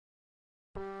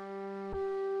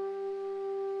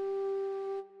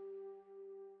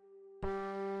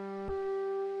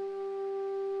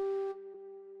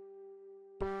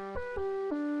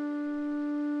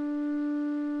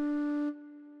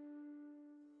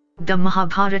The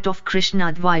Mahabharata of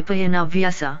Krishna-Dwaipayana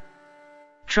Vyasa.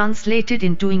 Translated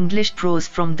into English prose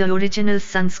from the original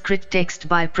Sanskrit text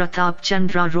by Pratap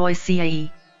Chandra Roy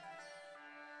C.I.E.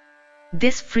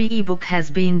 This free ebook has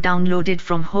been downloaded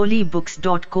from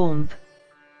holybooks.com.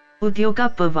 Udyoga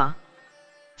Parva.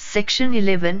 Section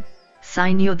 11,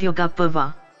 C.I.E. Udyoga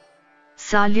Parva.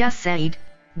 Salya said,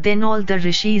 then all the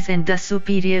rishis and the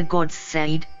superior gods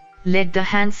said, let the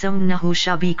handsome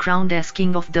Nahusha be crowned as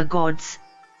king of the gods.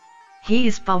 He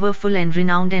is powerful and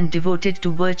renowned and devoted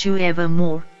to virtue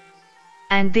evermore.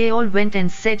 And they all went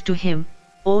and said to him,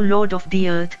 O Lord of the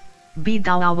earth, be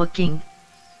thou our king.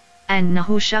 And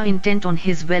Nahusha, intent on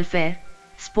his welfare,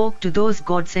 spoke to those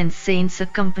gods and saints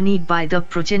accompanied by the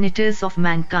progenitors of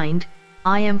mankind,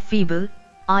 I am feeble,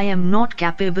 I am not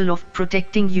capable of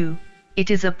protecting you, it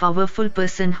is a powerful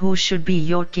person who should be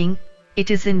your king,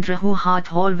 it is Indra who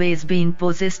hath always been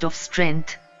possessed of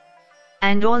strength.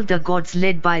 And all the gods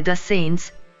led by the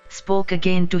saints, spoke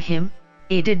again to him,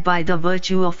 aided by the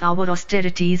virtue of our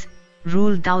austerities,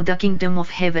 rule thou the kingdom of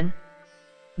heaven.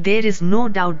 There is no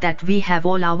doubt that we have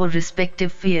all our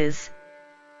respective fears.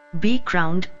 Be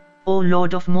crowned, O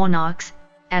Lord of monarchs,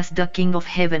 as the King of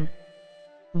heaven.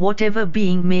 Whatever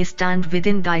being may stand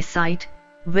within thy sight,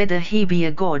 whether he be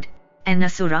a god, an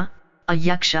asura, a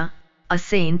yaksha, a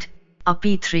saint, a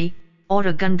pitri, or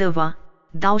a gandharva,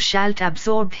 thou shalt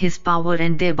absorb his power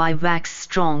and thereby wax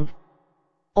strong.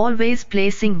 Always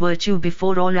placing virtue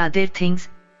before all other things,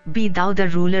 be thou the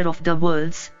ruler of the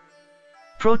worlds.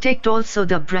 Protect also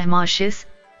the Brahmarshis,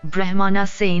 Brahmana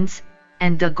saints,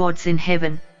 and the gods in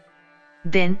heaven.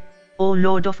 Then, O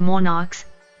Lord of monarchs,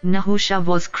 Nahusha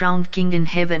was crowned king in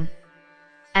heaven.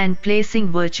 And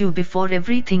placing virtue before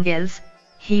everything else,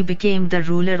 he became the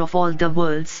ruler of all the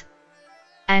worlds.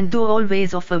 And though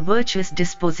always of a virtuous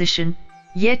disposition,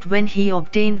 yet when he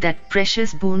obtained that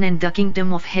precious boon and the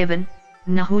kingdom of heaven,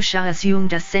 Nahusha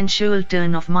assumed a sensual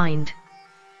turn of mind.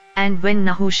 And when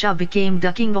Nahusha became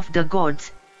the king of the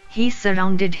gods, he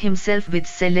surrounded himself with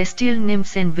celestial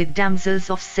nymphs and with damsels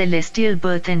of celestial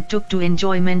birth and took to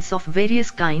enjoyments of various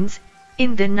kinds,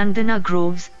 in the Nandana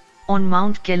groves, on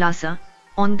Mount Kailasa,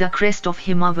 on the crest of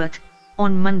Himavat,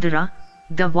 on Mandara,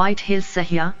 the white hill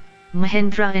Sahya,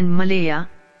 Mahendra and Malaya,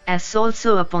 as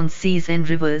also upon seas and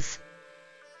rivers.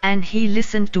 And he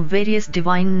listened to various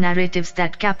divine narratives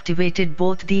that captivated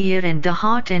both the ear and the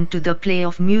heart, and to the play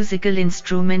of musical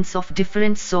instruments of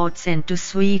different sorts and to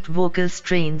sweet vocal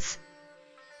strains.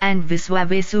 And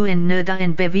Viswavesu and Narda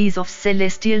and bevies of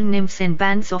celestial nymphs and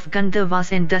bands of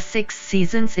Gandharvas and the 6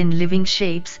 seasons in living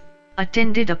shapes,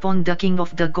 attended upon the king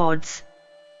of the gods.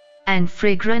 And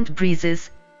fragrant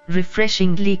breezes,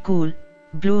 refreshingly cool,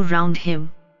 blew round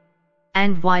him.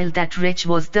 And while that wretch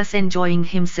was thus enjoying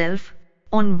himself,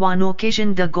 on one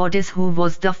occasion the goddess who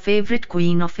was the favorite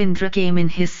queen of Indra came in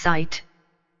his sight.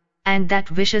 And that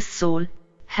vicious soul,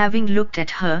 having looked at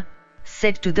her,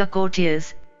 said to the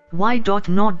courtiers, why doth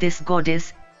not this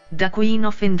goddess, the queen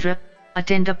of Indra,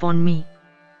 attend upon me?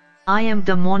 I am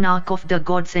the monarch of the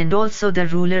gods and also the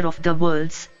ruler of the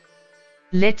worlds.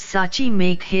 Let Sachi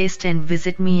make haste and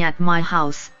visit me at my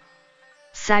house.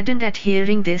 Saddened at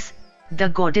hearing this, the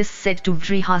goddess said to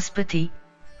Vrihaspati,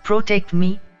 protect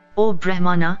me, O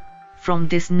Brahmana, from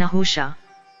this Nahusha.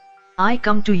 I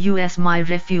come to you as my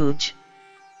refuge.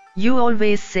 You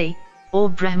always say, O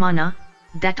Brahmana,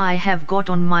 that I have got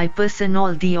on my person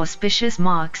all the auspicious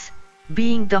marks,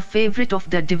 being the favorite of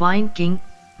the divine king,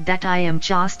 that I am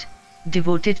chaste,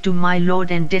 devoted to my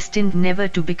lord and destined never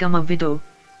to become a widow.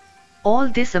 All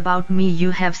this about me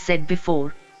you have said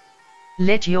before.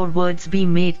 Let your words be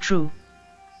made true.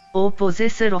 O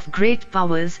possessor of great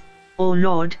powers, O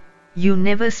Lord, you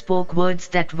never spoke words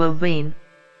that were vain.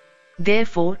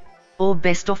 Therefore, O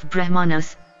best of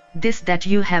Brahmanas, this that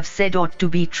you have said ought to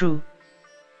be true.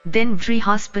 Then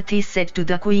Vrihaspati said to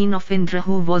the queen of Indra,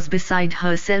 who was beside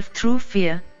herself through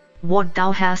fear, what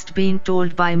thou hast been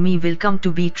told by me will come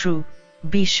to be true,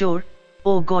 be sure,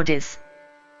 O goddess.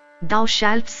 Thou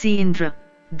shalt see Indra,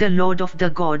 the lord of the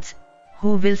gods,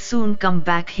 who will soon come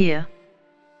back here.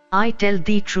 I tell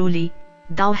thee truly,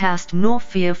 thou hast no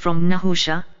fear from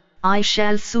Nahusha, I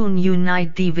shall soon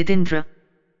unite thee with Indra.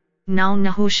 Now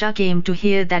Nahusha came to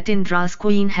hear that Indra's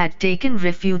queen had taken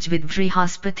refuge with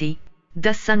Vrihaspati,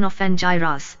 the son of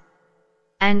Angiras.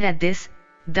 And at this,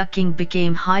 the king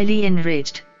became highly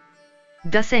enraged.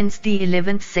 Thus ends the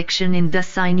 11th section in the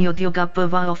C.I.E. Udyoga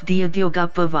Parva of the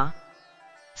Udyoga Parva.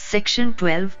 Section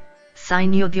 12,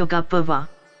 C.I.E. Udyoga Parva.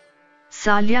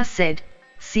 Salya said,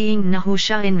 seeing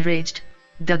Nahusha enraged,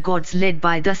 the gods led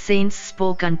by the saints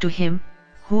spoke unto him,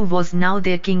 who was now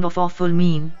their king of awful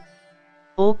mien.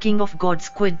 O king of gods,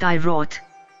 quit thy wrath.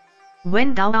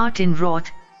 When thou art in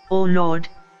wrath, O Lord,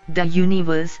 the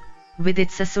universe, with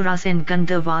its asuras and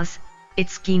gandharvas,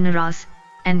 its kinnaras,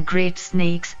 and great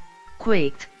snakes,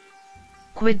 quaked.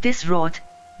 Quit this wrath,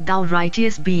 thou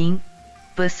righteous being,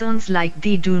 persons like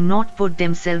thee do not put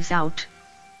themselves out.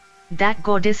 That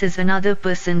goddess is another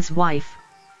person's wife.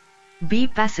 Be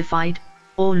pacified,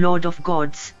 O Lord of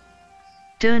gods.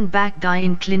 Turn back thy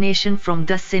inclination from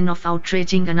the sin of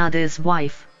outraging another's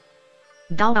wife.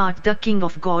 Thou art the King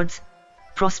of gods,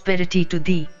 prosperity to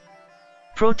thee.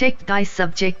 Protect thy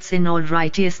subjects in all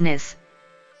righteousness.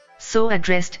 So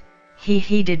addressed, he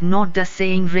heeded not the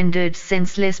saying rendered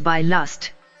senseless by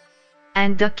lust.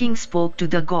 And the king spoke to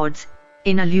the gods,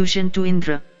 in allusion to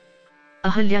Indra.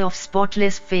 Ahalya of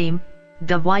spotless fame,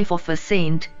 the wife of a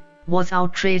saint, was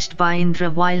outraged by Indra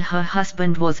while her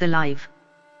husband was alive.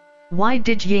 Why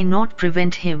did ye not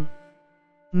prevent him?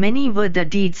 Many were the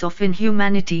deeds of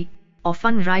inhumanity, of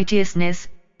unrighteousness,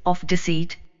 of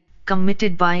deceit,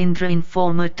 committed by Indra in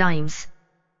former times.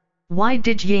 Why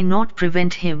did ye not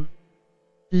prevent him?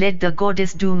 Let the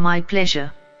goddess do my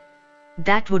pleasure.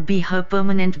 That would be her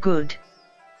permanent good.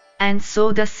 And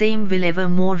so the same will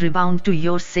evermore rebound to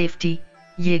your safety,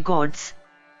 ye gods.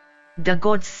 The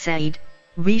gods said,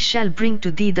 We shall bring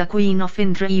to thee the queen of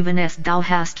Indra even as thou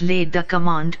hast laid the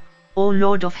command, O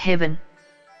Lord of heaven.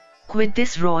 Quit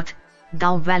this wrath,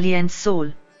 thou valiant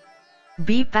soul.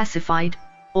 Be pacified,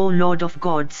 O Lord of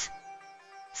gods.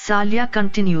 Salya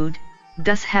continued,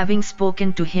 thus having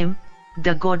spoken to him,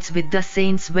 the gods with the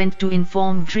saints went to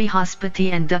inform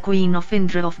Vrihaspati and the queen of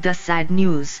Indra of the sad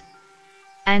news.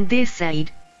 And they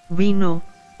said, We know,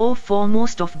 O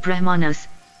foremost of Brahmanas,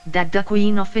 that the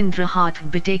queen of Indra hath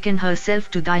betaken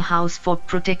herself to thy house for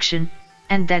protection,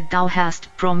 and that thou hast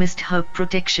promised her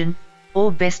protection,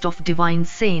 O best of divine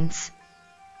saints.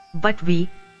 But we,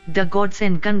 the gods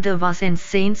and Gandharvas and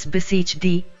saints beseech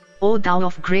thee, O thou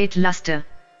of great lustre,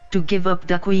 to give up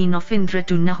the queen of Indra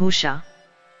to Nahusha.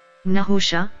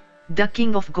 Nahusha, the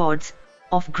king of gods,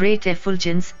 of great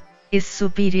effulgence, is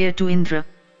superior to Indra.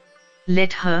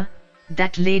 Let her,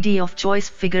 that lady of choice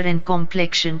figure and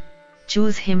complexion,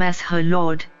 choose him as her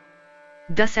lord.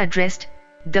 Thus addressed,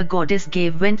 the goddess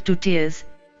gave vent to tears,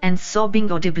 and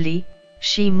sobbing audibly,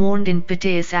 she mourned in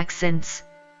piteous accents.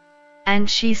 And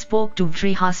she spoke to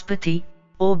Vrihaspati,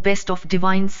 O best of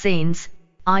divine saints,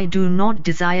 I do not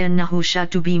desire Nahusha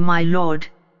to be my lord.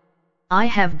 I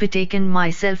have betaken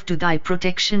myself to thy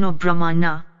protection, O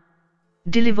Brahmana.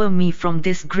 Deliver me from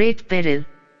this great peril.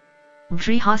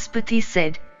 Vrihaspati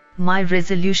said, My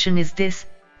resolution is this,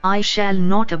 I shall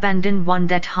not abandon one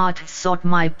that hath sought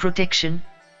my protection.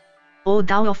 O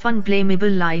thou of unblameable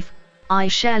life, I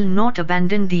shall not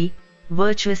abandon thee,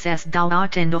 virtuous as thou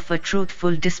art and of a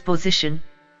truthful disposition.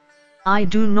 I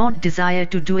do not desire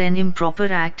to do an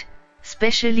improper act,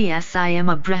 specially as I am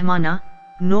a Brahmana,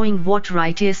 knowing what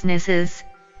righteousness is,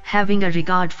 having a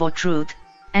regard for truth,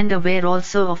 and aware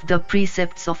also of the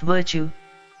precepts of virtue.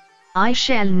 I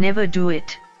shall never do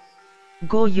it.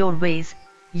 Go your ways,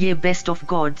 ye best of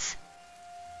gods.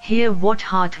 Hear what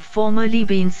hath formerly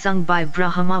been sung by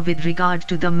Brahma with regard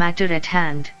to the matter at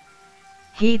hand.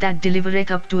 He that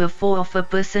delivereth up to a foe of a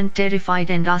person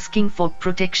terrified and asking for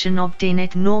protection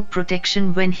obtaineth no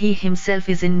protection when he himself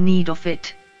is in need of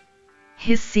it.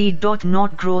 His seed doth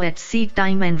not grow at seed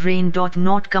time and rain doth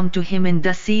not come to him in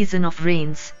the season of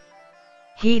rains.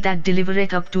 He that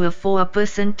delivereth up to a foe a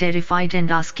person terrified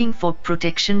and asking for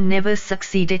protection never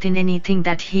succeedeth in anything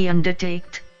that he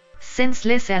undertaketh.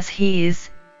 Senseless as he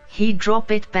is, he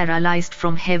droppeth paralyzed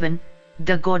from heaven,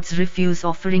 the gods refuse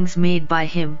offerings made by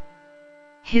him.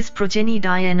 His progeny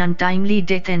die an untimely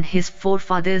death and his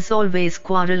forefathers always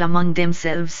quarrel among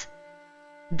themselves.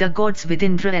 The gods with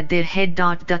Indra at their head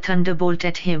dart the thunderbolt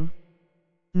at him.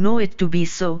 Know it to be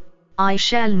so, I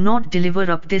shall not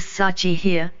deliver up this Sachi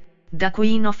here, the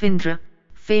queen of Indra,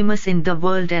 famous in the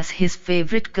world as his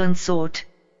favorite consort.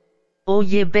 O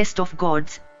ye best of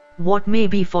gods, what may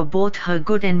be for both her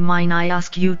good and mine I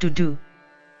ask you to do.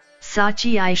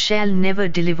 Sachi I shall never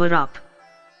deliver up.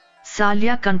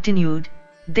 Salya continued,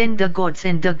 Then the gods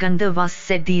and the Gandharvas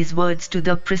said these words to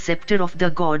the preceptor of the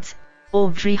gods, O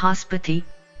Vrihaspati,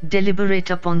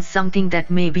 deliberate upon something that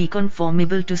may be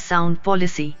conformable to sound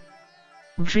policy.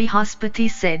 Vrihaspati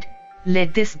said,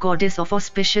 Let this goddess of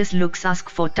auspicious looks ask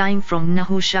for time from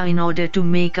Nahusha in order to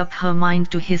make up her mind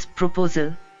to his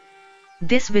proposal.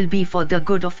 This will be for the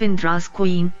good of Indra's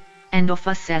queen, and of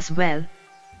us as well.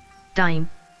 Time,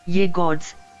 ye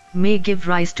gods, may give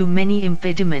rise to many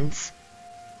impediments.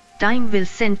 Time will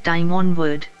send time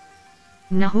onward.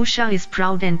 Nahusha is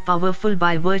proud and powerful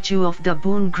by virtue of the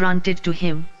boon granted to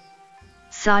him.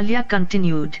 Salya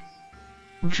continued.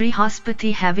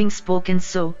 Vrihaspati having spoken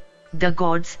so, the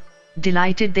gods,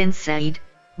 delighted then said,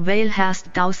 "Well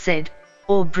hast thou said,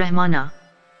 O Brahmana.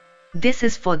 This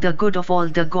is for the good of all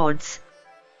the gods.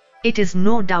 It is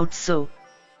no doubt so.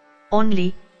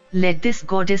 Only, let this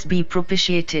goddess be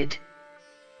propitiated."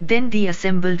 Then the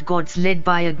assembled gods led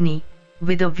by Agni,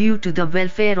 with a view to the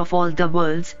welfare of all the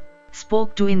worlds,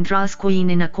 spoke to Indra's queen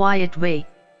in a quiet way.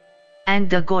 And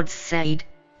the gods said,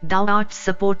 "Thou art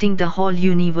supporting the whole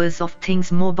universe of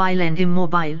things mobile and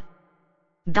immobile.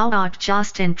 Thou art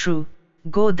chaste and true,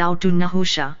 go thou to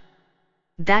Nahusha.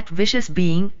 That vicious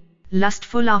being,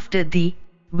 lustful after thee,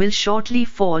 will shortly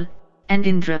fall, and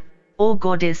Indra, O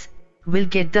goddess, will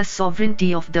get the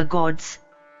sovereignty of the gods."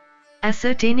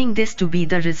 Ascertaining this to be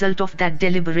the result of that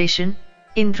deliberation,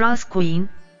 Indra's queen,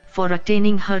 for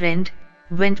attaining her end,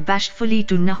 went bashfully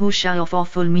to Nahusha of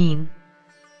awful mien.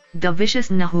 The vicious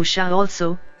Nahusha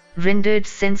also, rendered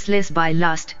senseless by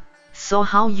lust, saw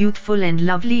how youthful and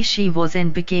lovely she was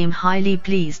and became highly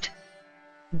pleased.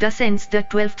 Thus ends the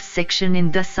 12th section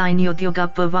in the C.I.E. Udyoga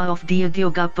Parva of the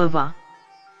Udyoga Parva.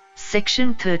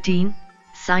 Section 13,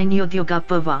 C.I.E. Udyoga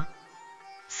Parva.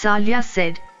 Salya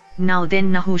said, "Now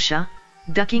then Nahusha,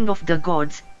 the king of the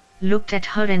gods, looked at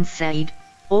her and said,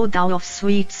 O thou of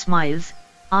sweet smiles,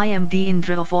 I am the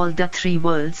Indra of all the three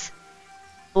worlds.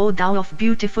 O thou of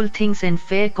beautiful things and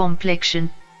fair complexion,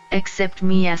 accept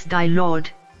me as thy lord."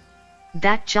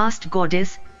 That chaste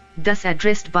goddess, thus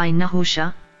addressed by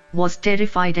Nahusha, was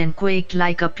terrified and quaked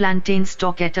like a plantain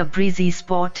stalk at a breezy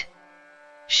spot.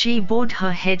 She bowed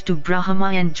her head to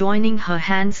Brahma and joining her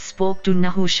hands spoke to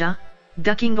Nahusha,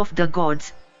 the king of the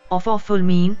gods, of awful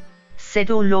mien,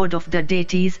 said, "O lord of the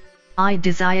deities, I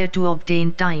desire to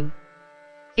obtain time.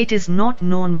 It is not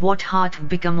known what hath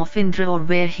become of Indra or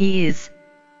where he is.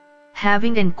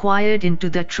 Having inquired into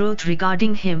the truth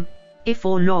regarding him, if,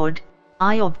 O Lord,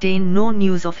 I obtain no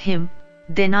news of him,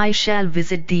 then I shall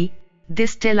visit thee,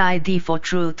 this tell I thee for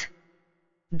truth."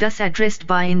 Thus addressed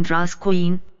by Indra's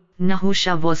queen,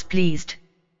 Nahusha was pleased.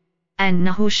 And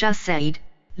Nahusha said,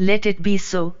 "Let it be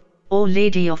so, O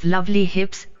lady of lovely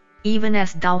hips, even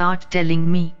as thou art telling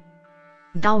me.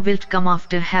 Thou wilt come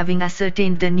after having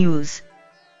ascertained the news.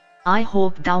 I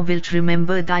hope thou wilt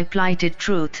remember thy plighted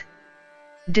truth."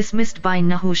 Dismissed by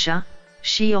Nahusha,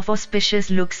 she of auspicious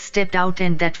looks stepped out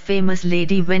and that famous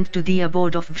lady went to the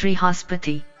abode of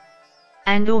Vrihaspati.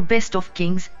 And O best of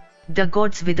kings, the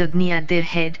gods with Agni at their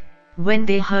head, when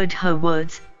they heard her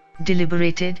words,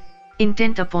 deliberated,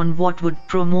 intent upon what would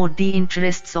promote the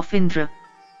interests of Indra.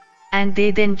 And they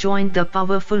then joined the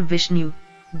powerful Vishnu,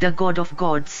 the god of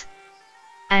gods.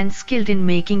 And skilled in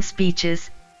making speeches,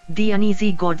 the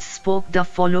uneasy gods spoke the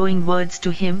following words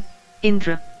to him: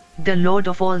 "Indra, the lord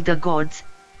of all the gods,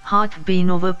 hath been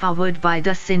overpowered by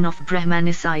the sin of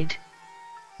Brahmanicide.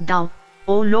 Thou,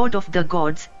 O lord of the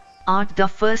gods, art the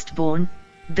firstborn,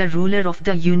 the ruler of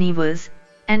the universe,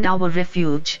 and our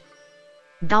refuge.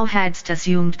 Thou hadst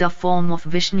assumed the form of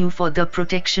Vishnu for the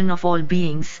protection of all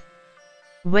beings.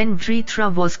 When Vritra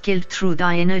was killed through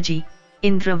thy energy,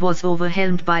 Indra was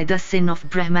overwhelmed by the sin of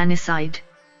Brahmanicide.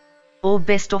 O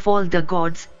best of all the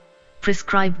gods,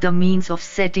 prescribe the means of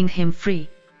setting him free."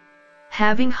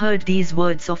 Having heard these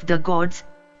words of the gods,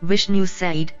 Vishnu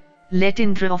said, "Let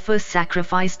Indra offer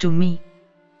sacrifice to me.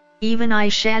 Even I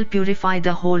shall purify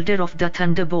the holder of the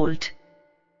thunderbolt."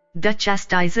 The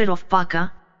chastiser of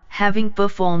Paka, having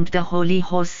performed the holy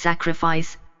horse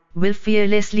sacrifice, will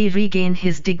fearlessly regain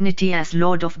his dignity as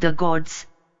lord of the gods.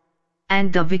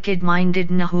 And the wicked-minded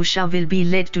Nahusha will be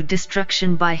led to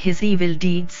destruction by his evil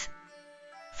deeds.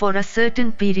 For a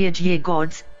certain period, ye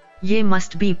gods, ye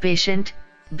must be patient,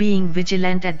 being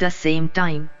vigilant at the same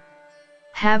time.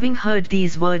 Having heard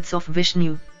these words of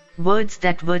Vishnu, words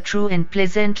that were true and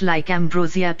pleasant like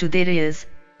ambrosia to their ears,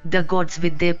 the gods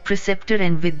with their preceptor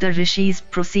and with the rishis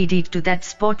proceeded to that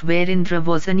spot where Indra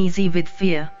was uneasy with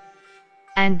fear.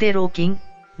 And there, O king,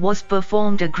 was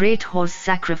performed a great horse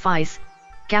sacrifice,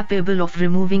 capable of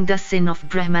removing the sin of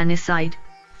Brahmanicide,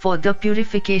 for the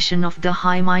purification of the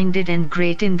high-minded and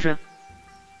great Indra.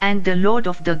 And the lord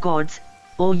of the gods,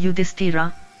 O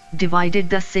Yudhishthira, divided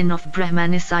the sin of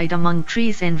Brahmanicide among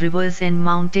trees and rivers and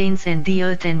mountains and the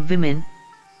earth and women.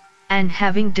 And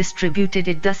having distributed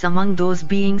it thus among those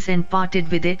beings and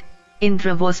parted with it,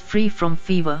 Indra was free from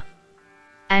fever.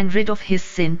 And rid of his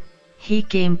sin, he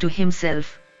came to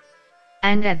himself.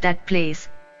 And at that place,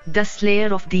 the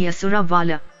slayer of the Asura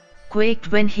Vala,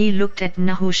 quaked when he looked at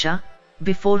Nahusha,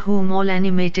 before whom all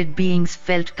animated beings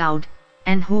felt cowed,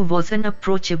 and who was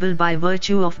unapproachable by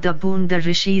virtue of the boon the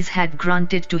rishis had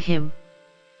granted to him.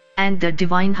 And the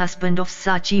divine husband of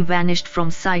Sachi vanished from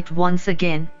sight once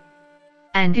again.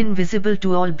 and invisible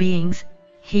to all beings,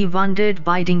 he wandered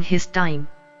biding his time.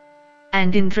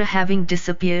 And Indra having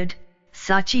disappeared,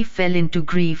 Sachi fell into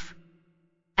grief.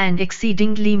 And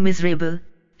exceedingly miserable,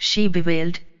 she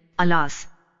bewailed, "Alas!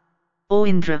 O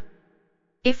Indra!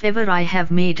 If ever I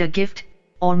have made a gift,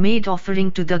 or made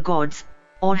offering to the gods,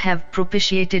 or have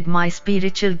propitiated my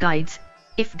spiritual guides,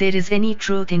 if there is any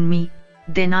truth in me,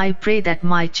 then I pray that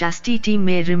my chastity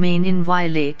may remain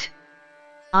inviolate.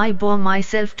 I bore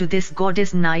myself to this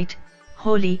goddess night,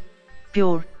 holy,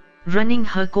 pure, running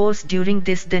her course during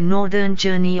this the northern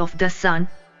journey of the sun,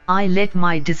 I let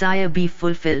my desire be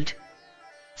fulfilled."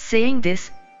 Saying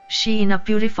this, she in a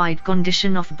purified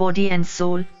condition of body and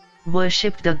soul,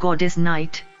 worshipped the goddess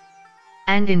night.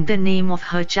 And in the name of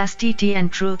her chastity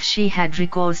and truth she had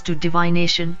recourse to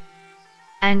divination.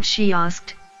 And she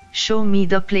asked, "Show me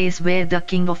the place where the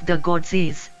king of the gods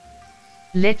is.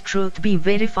 Let truth be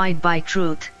verified by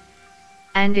truth."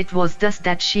 And it was thus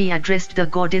that she addressed the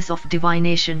goddess of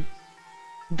divination.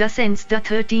 Thus ends the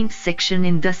 13th section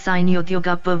in the C.I.E.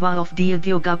 Udyoga Parva of the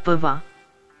Udyoga Parva.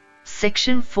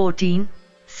 Section 14,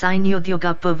 C.I.E.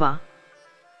 Udyoga Parva.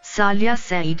 Salya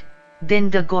said, "Then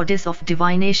the goddess of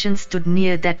divination stood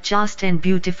near that chaste and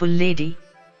beautiful lady.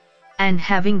 And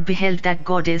having beheld that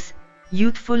goddess,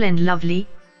 youthful and lovely,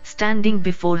 standing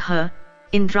before her,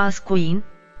 Indra's queen,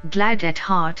 glad at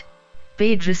heart,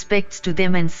 paid respects to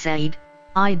them and said,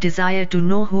 'I desire to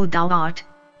know who thou art,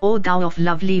 O thou of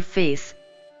lovely face.'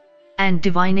 And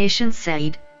divination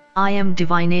said, 'I am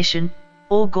divination,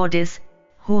 O goddess,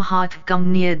 who hath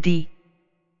come near thee.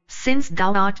 Since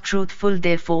thou art truthful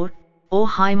therefore, O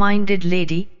high-minded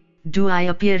lady, do I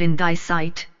appear in thy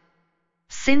sight.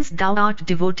 Since thou art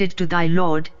devoted to thy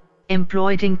Lord,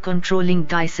 employed in controlling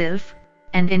thyself,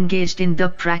 and engaged in the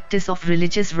practice of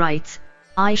religious rites,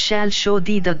 I shall show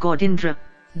thee the god Indra,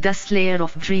 the slayer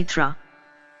of Vritra.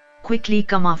 Quickly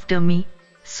come after me,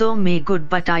 so may good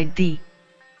betide thee.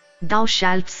 Thou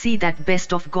shalt see that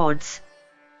best of gods.'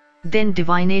 Then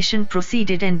divination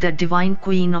proceeded and the divine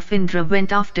queen of Indra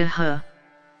went after her.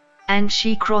 And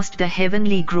she crossed the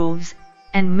heavenly groves,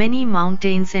 and many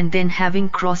mountains, and then having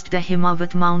crossed the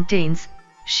Himavat mountains,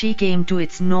 she came to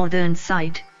its northern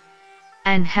side.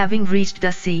 And having reached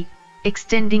the sea,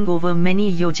 extending over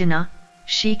many yojana,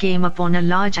 she came upon a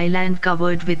large island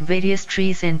covered with various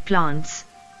trees and plants.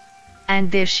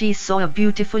 And there she saw a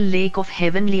beautiful lake of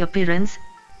heavenly appearance,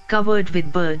 covered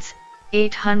with birds,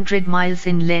 800 miles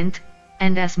in length,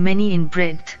 and as many in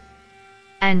breadth.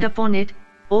 And upon it,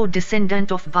 O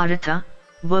descendant of Bharata,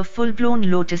 were full-blown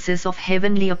lotuses of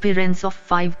heavenly appearance of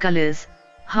 5 colors,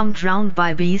 hummed round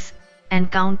by bees, and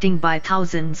counting by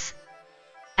thousands.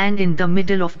 And in the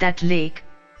middle of that lake,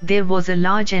 there was a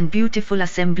large and beautiful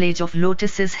assemblage of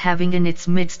lotuses having in its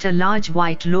midst a large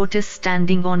white lotus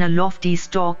standing on a lofty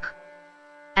stalk.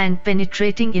 And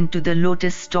penetrating into the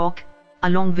lotus stalk,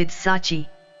 along with Sachi,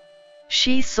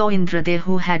 she saw Indra there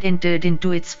who had entered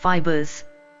into its fibers.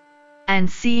 And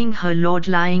seeing her lord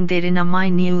lying there in a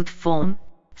minute form,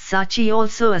 Sachi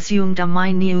also assumed a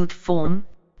minute form,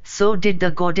 so did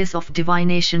the goddess of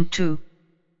divination too.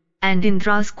 And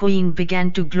Indra's queen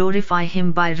began to glorify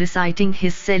him by reciting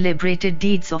his celebrated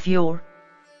deeds of yore.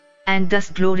 And thus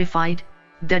glorified,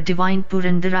 the divine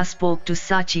Purandara spoke to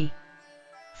Sachi.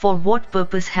 "For what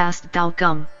purpose hast thou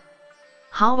come?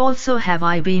 How also have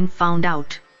I been found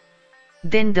out?"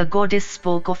 Then the goddess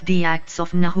spoke of the acts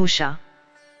of Nahusha.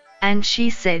 And she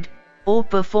said, "O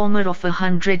performer of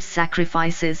 100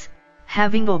 sacrifices,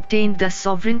 having obtained the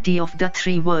sovereignty of the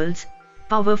 3 worlds,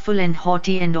 powerful and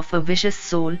haughty and of a vicious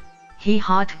soul, he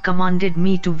hath commanded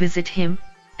me to visit him,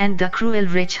 and the cruel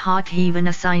wretch hath even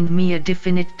assigned me a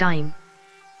definite time.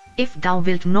 If thou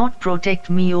wilt not protect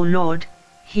me, O Lord,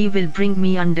 he will bring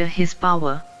me under his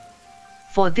power.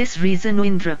 For this reason, O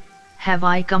Indra, have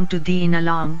I come to thee in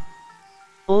alarm.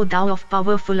 O thou of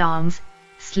powerful arms,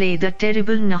 slay the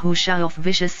terrible Nahusha of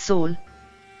vicious soul.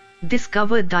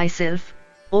 Discover thyself,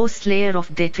 O slayer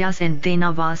of Daityas and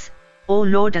Danavas, O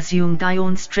Lord, assume thy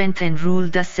own strength and rule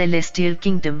the celestial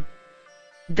kingdom."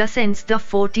 Thus ends the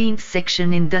 14th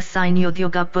section in the C.I.E.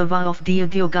 Udyoga Parva of the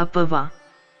Udyoga Parva.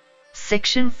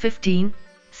 Section 15,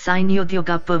 C.I.E.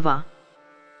 Udyoga Parva.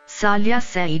 Salya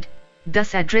said,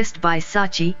 thus addressed by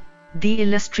Sachi, the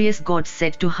illustrious god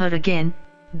said to her again,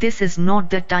 "This is not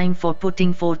the time for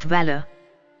putting forth valor.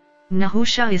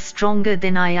 Nahusha is stronger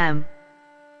than I am.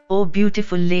 O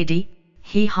beautiful lady,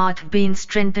 he hath been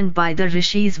strengthened by the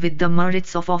rishis with the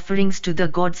merits of offerings to the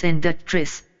gods and the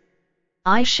tris.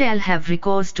 I shall have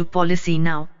recourse to policy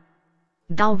now.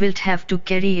 Thou wilt have to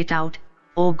carry it out,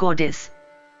 O goddess.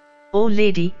 O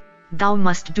lady, thou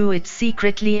must do it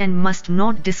secretly and must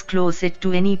not disclose it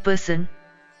to any person,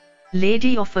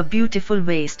 Lady of a beautiful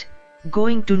waist,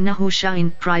 going to Nahusha in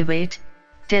private,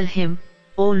 tell him,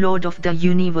 O Lord of the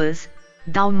universe,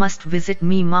 thou must visit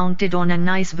me mounted on a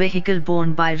nice vehicle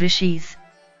borne by rishis.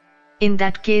 In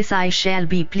that case I shall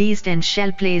be pleased and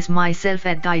shall place myself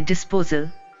at thy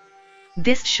disposal.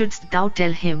 This shouldst thou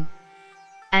tell him.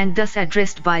 And thus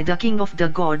addressed by the king of the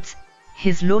gods,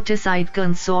 his lotus-eyed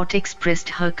consort expressed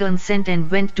her consent and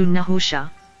went to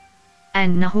Nahusha.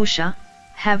 And Nahusha,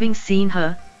 having seen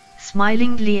her,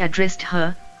 smilingly addressed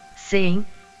her, saying,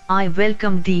 I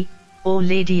welcome thee, O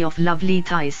lady of lovely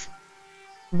thighs.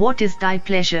 What is thy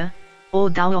pleasure, O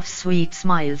thou of sweet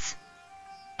smiles?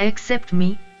 Accept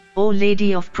me, O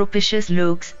lady of propitious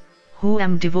looks, who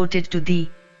am devoted to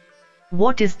thee.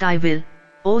 What is thy will,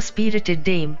 O spirited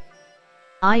dame?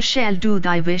 I shall do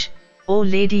thy wish, O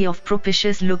lady of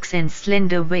propitious looks and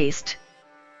slender waist.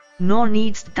 Nor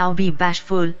needst thou be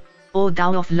bashful, O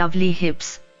thou of lovely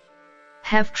hips.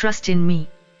 Have trust in me.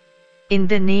 In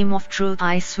the name of truth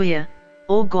I swear,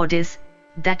 O goddess,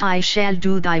 that I shall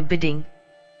do thy bidding.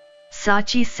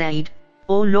 Sachi said,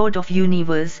 O Lord of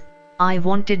universe, I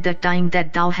wanted the time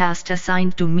that thou hast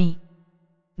assigned to me.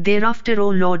 Thereafter, O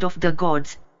Lord of the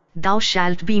gods, thou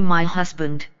shalt be my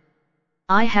husband.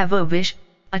 I have a wish,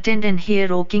 attend and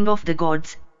hear, O King of the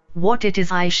gods, what it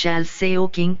is I shall say, O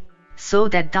King, so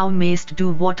that thou mayst do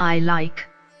what I like.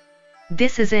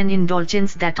 This is an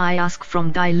indulgence that I ask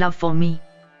from thy love for me.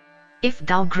 If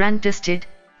thou grantest it,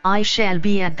 I shall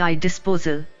be at thy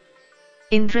disposal.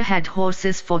 Indra had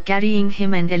horses for carrying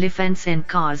him and elephants and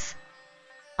cars.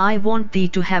 I want thee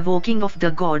to have, O King of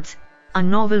the gods, a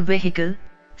novel vehicle,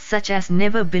 such as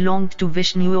never belonged to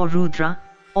Vishnu or Rudra,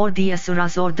 or the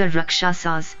Asuras or the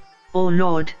Rakshasas, O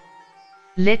Lord.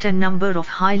 Let a number of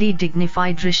highly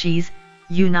dignified rishis,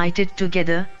 united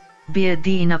together, bear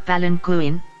thee in a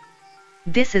palanquin.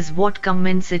 This is what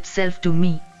commends itself to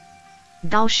me.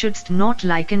 Thou shouldst not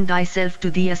liken thyself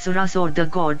to the Asuras or the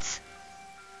gods.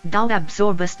 Thou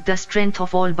absorbest the strength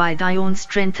of all by thy own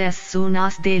strength as soon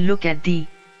as they look at thee.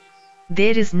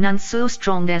 There is none so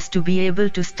strong as to be able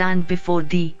to stand before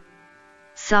thee.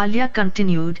 Salya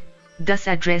continued, thus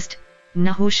addressed,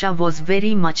 Nahusha was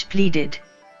very much pleaded.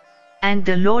 And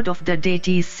the Lord of the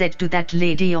deities said to that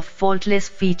lady of faultless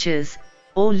features,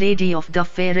 O lady of the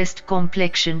fairest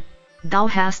complexion, thou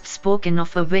hast spoken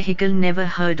of a vehicle never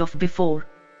heard of before.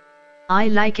 I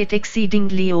like it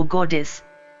exceedingly, O goddess.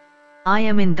 I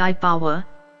am in thy power,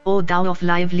 O thou of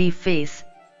lively face.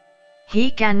 He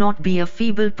cannot be a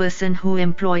feeble person who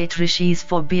employeth rishis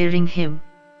for bearing him.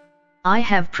 I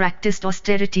have practiced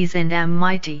austerities and am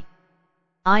mighty.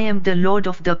 I am the Lord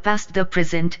of the past, the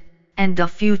present, and the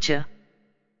future.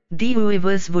 The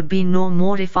universe would be no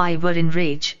more if I were in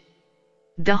rage.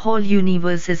 The whole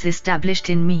universe is established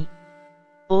in me.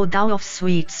 O thou of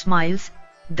sweet smiles,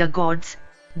 the gods,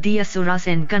 the Asuras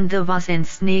and Gandharvas and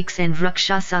snakes and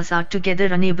Rakshasas are together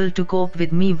unable to cope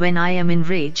with me when I am in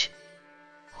rage.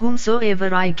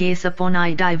 Whomsoever I gaze upon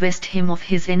I divest him of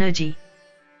his energy.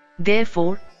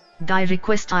 Therefore, thy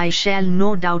request I shall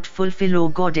no doubt fulfill, O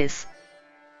goddess.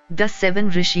 The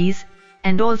 7 rishis,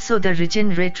 and also the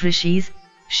regenerate rishis,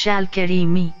 shall carry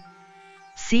me.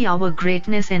 See our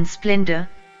greatness and splendor,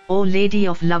 O lady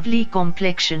of lovely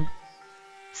complexion.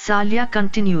 Salya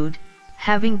continued,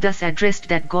 having thus addressed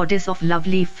that goddess of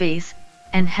lovely face,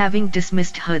 and having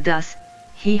dismissed her thus,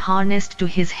 he harnessed to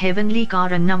his heavenly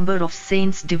car a number of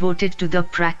saints devoted to the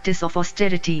practice of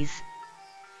austerities.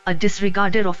 A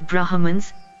disregarder of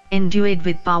Brahmans, endued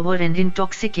with power and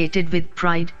intoxicated with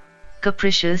pride,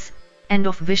 capricious, and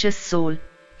of vicious soul,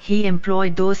 he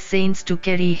employed those saints to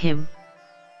carry him.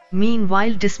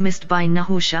 Meanwhile, dismissed by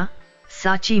Nahusha,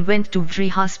 Sachi went to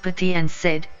Vrihaspati and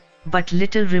said, But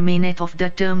little remaineth of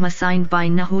the term assigned by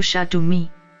Nahusha to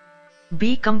me.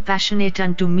 Be compassionate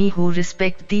unto me who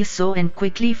respect thee so, and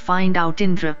quickly find out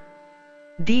Indra.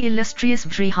 The illustrious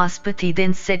Vrihaspati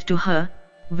then said to her,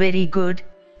 Very good,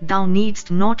 thou needst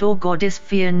not, O goddess,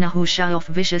 fear Nahusha of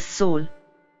vicious soul.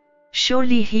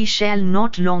 Surely he shall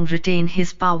not long retain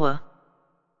his power.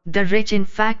 The wretch in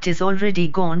fact is already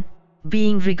gone,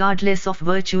 being regardless of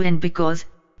virtue, and because,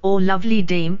 O lovely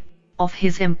dame, of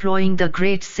his employing the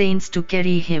great saints to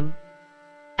carry him.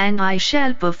 And I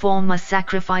shall perform a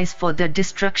sacrifice for the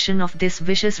destruction of this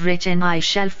vicious wretch, and I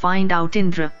shall find out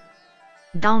Indra.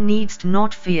 Thou needst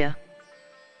not fear.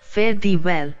 Fare thee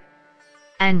well.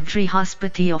 And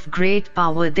Vrihaspati of great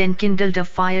power then kindled a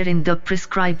fire in the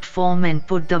prescribed form and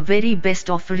put the very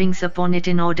best offerings upon it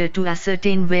in order to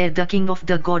ascertain where the king of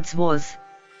the gods was.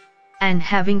 And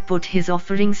having put his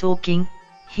offerings, O king,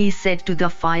 he said to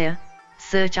the fire,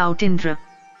 Search out Indra.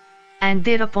 And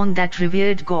thereupon that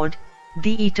revered god,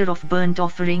 the eater of burnt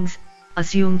offerings,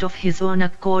 assumed of his own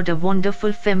accord a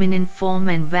wonderful feminine form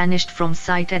and vanished from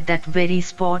sight at that very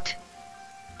spot.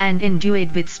 And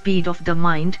endued with speed of the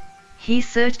mind, he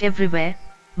searched everywhere,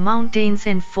 mountains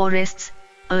and forests,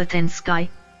 earth and sky,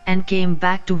 and came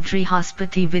back to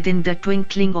Vrihaspati within the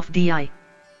twinkling of the eye.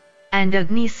 And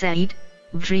Agni said,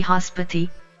 Vrihaspati,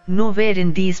 nowhere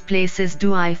in these places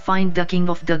do I find the king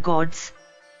of the gods.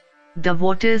 The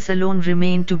waters alone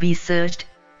remain to be searched.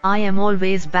 I am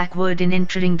always backward in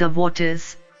entering the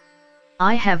waters.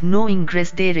 I have no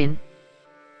ingress therein.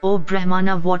 O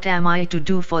Brahmana, what am I to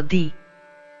do for thee?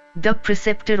 The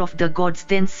preceptor of the gods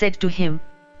then said to him,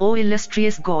 O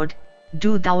illustrious God,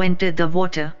 do thou enter the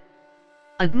water.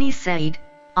 Agni said,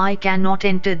 I cannot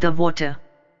enter the water.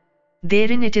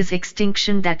 Therein it is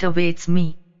extinction that awaits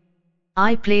me.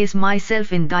 I place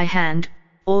myself in thy hand,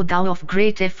 O thou of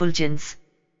great effulgence.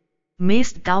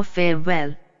 Mayst thou fare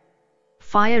well.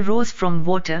 Fire rose from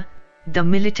water, the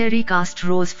military caste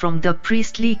rose from the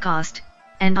priestly caste,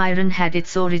 and iron had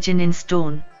its origin in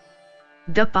stone.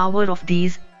 The power of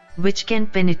these, which can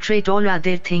penetrate all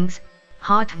other things,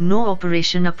 hath no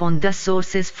operation upon the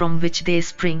sources from which they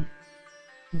spring.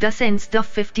 Thus ends the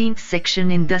 15th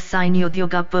section in the C.I.E.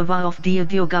 Udyoga Parva of the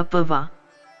Udyoga Parva.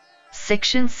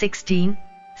 Section 16,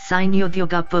 C.I.E.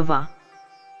 Udyoga Parva.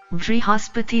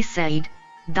 Vrihaspati said,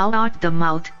 Thou art the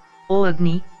mouth, O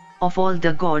Agni, of all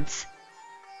the gods.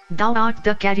 Thou art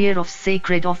the carrier of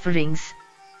sacred offerings.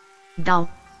 Thou,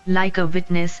 like a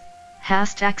witness,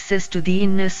 hast access to the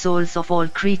inner souls of all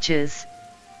creatures.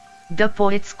 The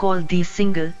poets call thee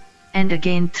single, and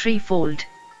again threefold.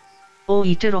 O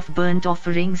eater of burnt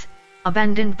offerings,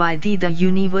 abandoned by thee the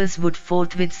universe would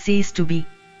forthwith cease to be.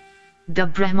 The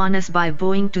Brahmanas by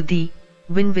bowing to thee,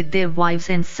 win with their wives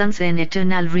and sons an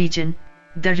eternal region,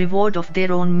 the reward of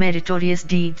their own meritorious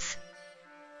deeds.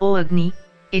 O Agni,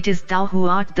 it is thou who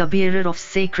art the bearer of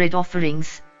sacred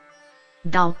offerings.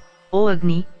 Thou, O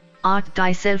Agni, art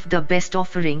thyself the best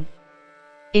offering.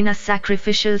 In a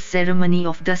sacrificial ceremony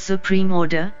of the supreme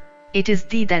order, it is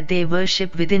thee that they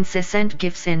worship with incessant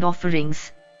gifts and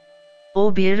offerings.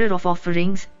 O bearer of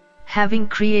offerings, having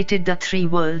created the three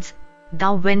worlds,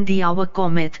 thou when the hour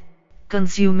cometh,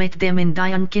 consumeth them in thy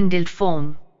unkindled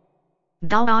form.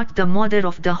 Thou art the mother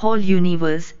of the whole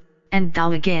universe, and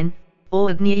thou again, O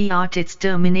Agni, art its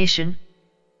termination.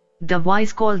 The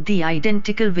wise call thee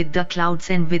identical with the clouds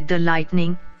and with the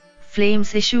lightning.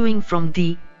 Flames issuing from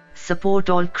thee, support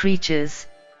all creatures.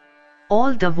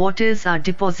 All the waters are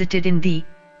deposited in thee,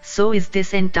 so is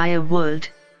this entire world.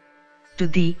 To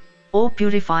thee, O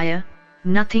purifier,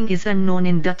 nothing is unknown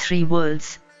in the three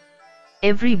worlds.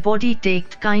 Every body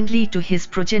taketh kindly to his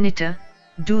progenitor,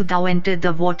 do thou enter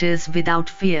the waters without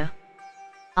fear.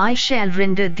 I shall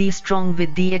render thee strong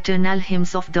with the eternal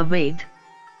hymns of the Ved.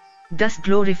 Thus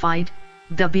glorified,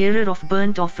 the bearer of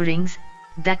burnt offerings,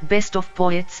 that best of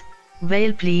poets,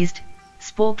 well pleased,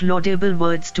 spoke laudable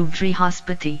words to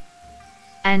Vrihaspati.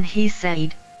 And he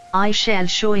said, I shall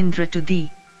show Indra to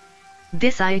thee.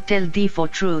 This I tell thee for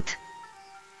truth.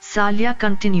 Salya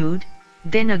continued,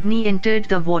 Then Agni entered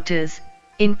the waters,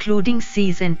 including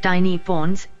seas and tiny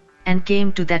ponds, and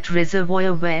came to that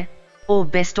reservoir where, O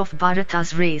best of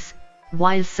Bharata's race,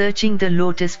 while searching the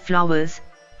lotus flowers,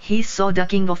 he saw the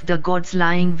king of the gods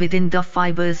lying within the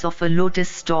fibers of a lotus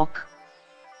stalk.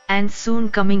 And soon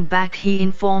coming back he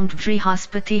informed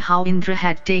Vrihaspati how Indra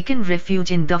had taken refuge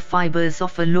in the fibers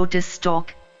of a lotus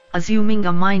stalk, assuming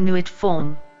a minute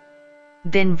form.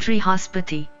 Then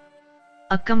Vrihaspati,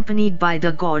 accompanied by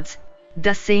the gods,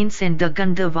 the saints and the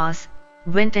Gandharvas,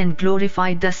 went and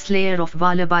glorified the slayer of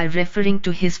Vala by referring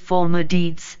to his former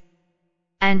deeds.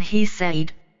 And he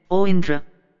said, O Indra,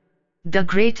 the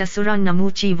great Asura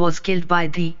Namuchi was killed by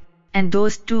thee, and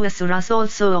those two Asuras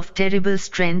also of terrible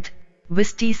strength,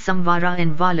 Visti Samvara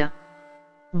and Vala.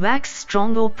 Wax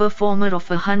strong, O performer of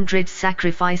 100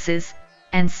 sacrifices,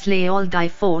 and slay all thy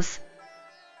foes.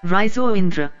 Rise, O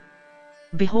Indra.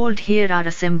 Behold, here are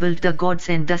assembled the gods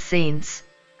and the saints.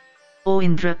 O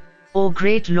Indra, O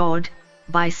great Lord,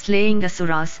 by slaying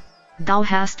Asuras, thou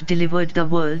hast delivered the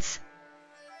worlds.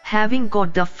 Having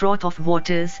got the froth of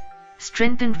waters,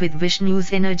 strengthened with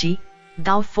Vishnu's energy,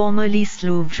 thou formerly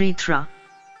slew Vritra.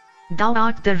 Thou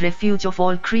art the refuge of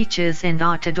all creatures and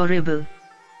art adorable.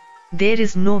 There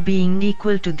is no being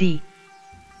equal to thee.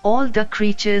 All the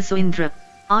creatures, O Indra,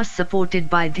 are supported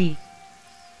by thee.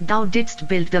 Thou didst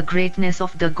build the greatness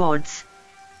of the gods.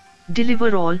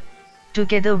 Deliver all,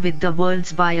 together with the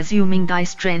worlds by assuming thy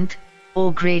strength, O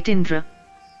great Indra.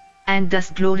 And thus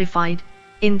glorified,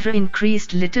 Indra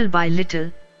increased little by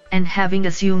little, and having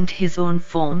assumed his own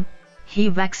form, he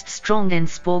waxed strong and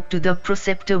spoke to the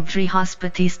preceptor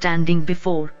Vrihaspati standing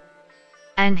before.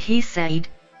 And he said,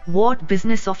 "What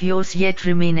business of yours yet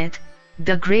remaineth?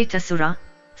 The great Asura,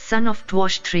 son of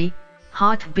Twashtri,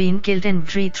 hath been killed, and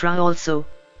Vritra also,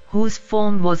 whose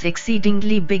form was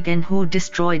exceedingly big and who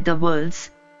destroyed the worlds."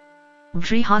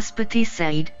 Vrihaspati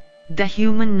said, "The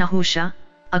human Nahusha,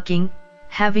 a king,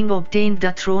 having obtained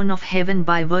the throne of heaven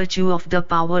by virtue of the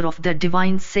power of the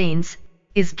divine saints,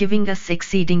 is giving us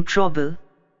exceeding trouble."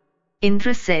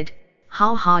 Indra said,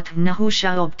 "How hath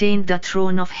Nahusha obtained the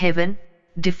throne of heaven?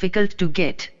 Difficult to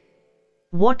get.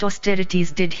 What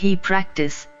austerities did he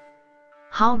practice?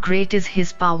 How great is his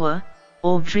power,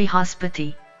 O Vrihaspati?"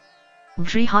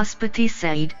 Vrihaspati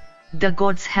said, "The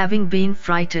gods, having been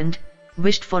frightened,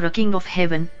 wished for a king of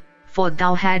heaven, for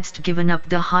thou hadst given up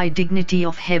the high dignity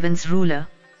of heaven's ruler."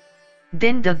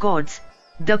 Then the gods,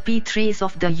 the P3s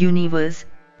of the universe,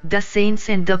 the saints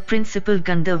and the principal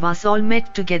Gandharvas all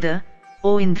met together,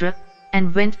 O Indra,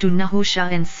 and went to Nahusha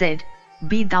and said,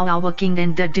 "Be thou our king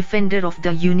and the defender of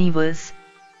the universe."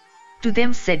 To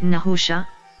them said Nahusha,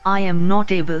 "I am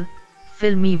not able,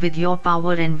 fill me with your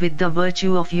power and with the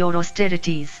virtue of your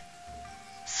austerities."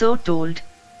 So told,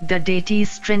 the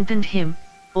deities strengthened him,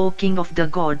 O king of the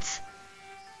gods.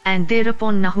 And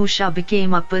thereupon Nahusha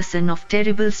became a person of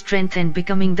terrible strength, and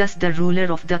becoming thus the ruler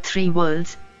of the three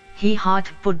worlds, he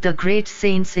hath put the great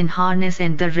saints in harness,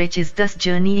 and the wretch is thus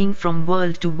journeying from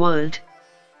world to world.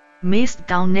 Mayst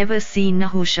thou never see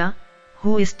Nahusha,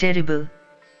 who is terrible?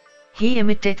 He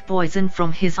emitteth poison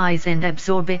from his eyes and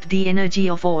absorbeth the energy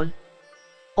of all.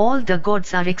 All the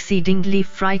gods are exceedingly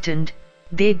frightened,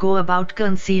 they go about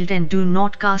concealed and do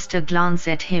not cast a glance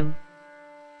at him."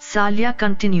 Salya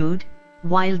continued,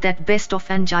 "While that best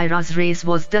of Anjira's race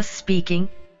was thus speaking,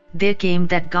 there came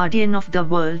that guardian of the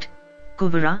world,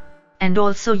 Kuvara, and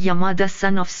also Yama the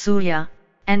son of Surya,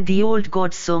 and the old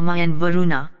gods Soma and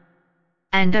Varuna.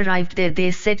 And arrived there,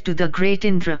 they said to the great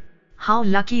Indra, 'How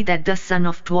lucky that the son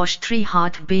of Twashtri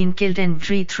hath been killed, and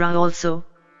Vritra also.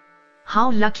 How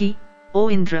lucky, O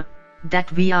Indra,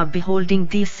 that we are beholding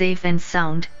thee safe and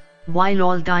sound, while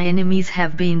all thy enemies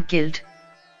have been killed.'"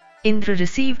 Indra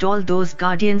received all those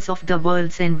guardians of the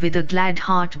worlds, and with a glad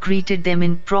heart greeted them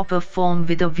in proper form,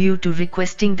 with a view to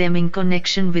requesting them in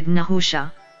connection with Nahusha.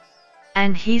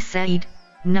 And he said,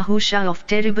 "Nahusha of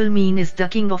terrible mien is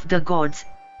the king of the gods,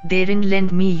 therein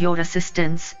lend me your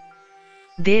assistance."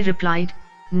 They replied,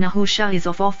 "Nahusha is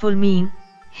of awful mien,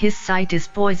 his sight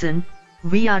is poison,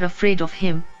 we are afraid of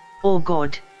him, O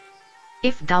God.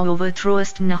 If thou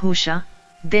overthrowest Nahusha,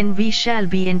 then we shall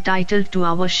be entitled to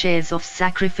our shares of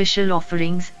sacrificial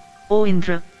offerings, O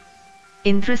Indra."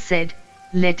 Indra said,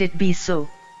 "Let it be so.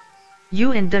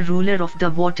 You and the ruler of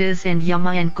the waters and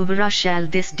Yama and Kuvara shall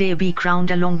this day be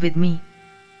crowned along with me.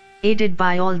 Aided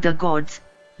by all the gods,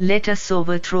 let us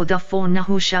overthrow the foe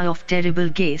Nahusha of terrible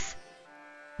gaze."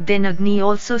 Then Agni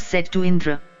also said to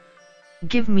Indra,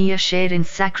 "Give me a share in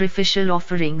sacrificial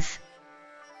offerings.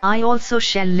 I also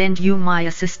shall lend you my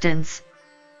assistance."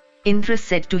 Indra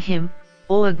said to him,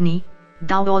 "O Agni,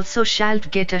 thou also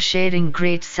shalt get a share in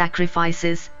great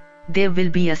sacrifices, there will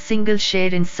be a single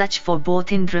share in such for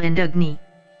both Indra and Agni."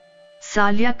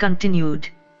 Salya continued,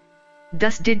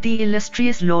 "Thus did the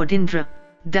illustrious Lord Indra,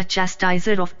 the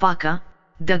chastiser of Paka,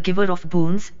 the giver of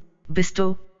boons, bestow,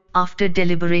 after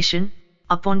deliberation,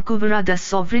 upon Kuvara the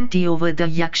sovereignty over the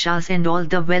Yakshas and all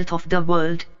the wealth of the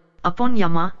world, upon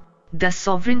Yama, the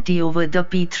sovereignty over the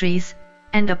P3s,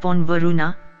 and upon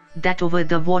Varuna, that over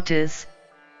the waters."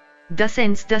 Thus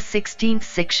ends the 16th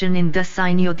section in the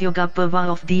C.I.E. Udyoga Parva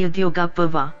of the Udyoga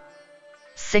Parva.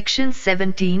 Section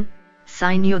 17,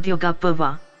 C.I.E. Udyoga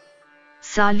Parva.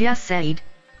 Salya said,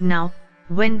 "Now,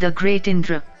 when the great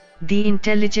Indra, the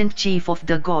intelligent chief of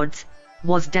the gods,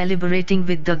 was deliberating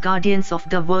with the guardians of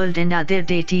the world and other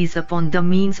deities upon the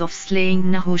means of slaying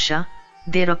Nahusha,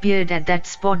 there appeared at that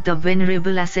spot the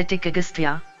venerable ascetic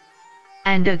Agastya.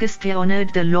 And Agastya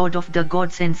honored the Lord of the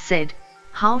gods and said,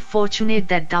 'How fortunate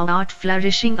that thou art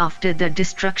flourishing after the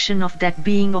destruction of that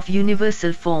being of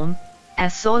universal form,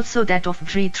 as also that of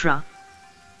Vritra.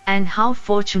 And how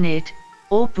fortunate,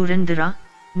 O Purandara,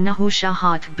 Nahusha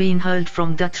hath been hurled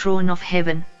from the throne of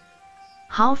heaven.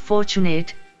 How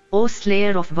fortunate, O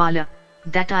slayer of Vala,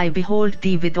 that I behold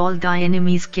thee with all thy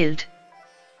enemies killed.'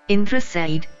 Indra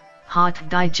said, 'Hath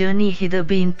thy journey hither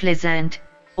been pleasant,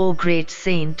 O great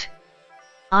saint?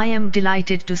 I am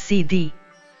delighted to see thee.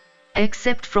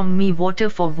 Accept from me water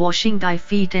for washing thy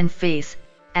feet and face,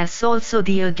 as also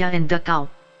the Agya and the cow.'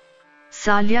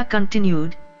 Salya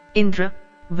continued, Indra,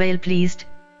 well pleased,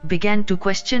 began to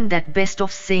question that best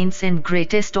of saints and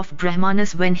greatest of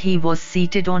Brahmanas when he was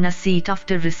seated on a seat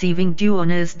after receiving due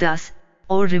honors thus,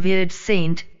 'O revered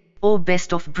saint, O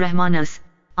best of Brahmanas,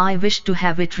 I wish to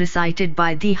have it recited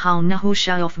by thee how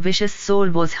Nahusha of vicious soul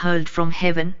was hurled from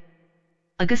heaven.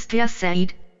 Agastya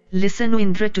said, listen, O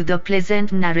Indra, to the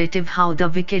pleasant narrative how the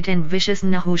wicked and vicious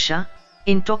Nahusha,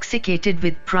 intoxicated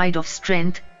with pride of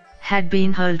strength, had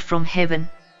been hurled from heaven.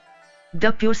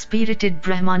 The pure-spirited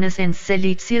Brahmanas and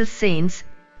celestial saints,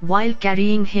 while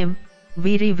carrying him,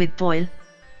 weary with toil,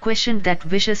 questioned that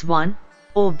vicious one,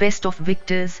 O best of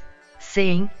victors,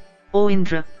 saying, O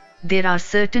Indra, there are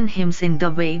certain hymns in the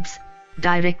Vedas,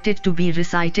 directed to be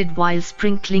recited while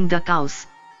sprinkling the cows.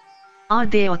 Are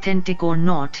they authentic or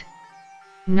not?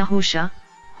 Nahusha,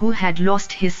 who had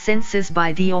lost his senses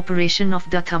by the operation of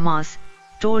the tamas,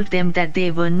 told them that they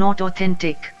were not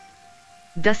authentic.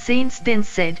 The saints then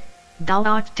said, Thou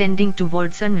art tending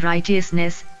towards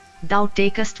unrighteousness, thou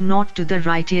takest not to the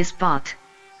righteous path.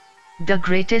 The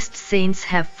greatest saints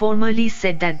have formerly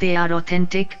said that they are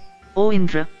authentic, O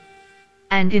Indra.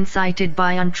 And incited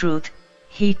by untruth,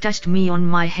 he touched me on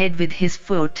my head with his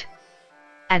foot.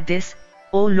 At this,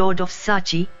 O Lord of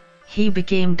Sachi, he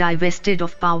became divested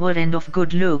of power and of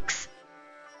good looks.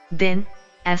 Then,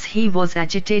 as he was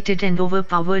agitated and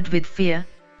overpowered with fear,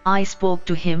 I spoke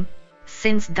to him,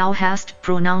 Since thou hast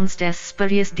pronounced as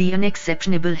spurious the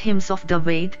unexceptionable hymns of the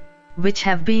Ved, which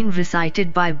have been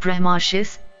recited by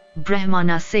Brahmarshis,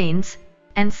 Brahmana saints,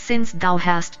 and since thou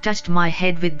hast touched my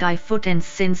head with thy foot, and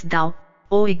since thou,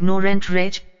 O ignorant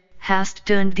wretch, hast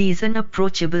turned these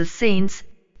unapproachable saints,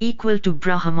 equal to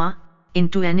Brahma,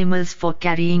 into animals for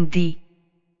carrying thee.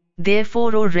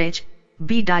 Therefore, O wretch,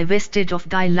 be divested of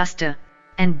thy luster,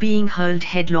 and being hurled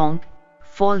headlong,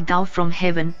 fall thou from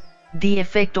heaven, the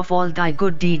effect of all thy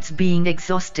good deeds being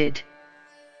exhausted.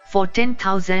 For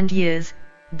 10,000 years,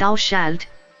 thou shalt,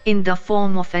 in the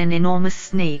form of an enormous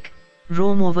snake,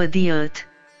 roam over the earth.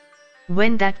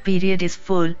 When that period is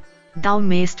full, thou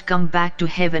mayst come back to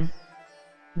heaven.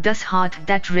 Thus hath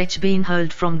that wretch been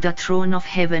hurled from the throne of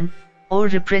heaven, O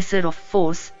repressor of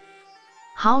force.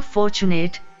 How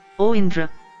fortunate, O Indra,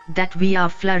 that we are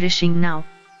flourishing now.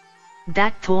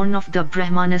 That thorn of the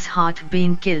Brahmanas hath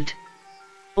been killed.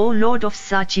 O Lord of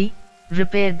Sachi,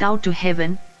 repair thou to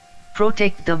heaven,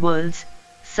 protect the worlds,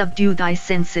 subdue thy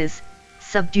senses,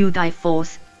 subdue thy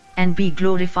force, and be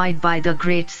glorified by the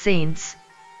great saints.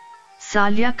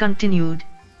 Salya continued,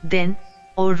 Then,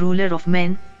 O ruler of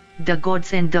men, the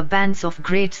gods and the bands of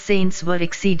great saints were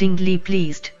exceedingly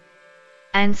pleased.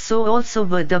 And so also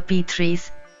were the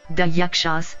Pitris, the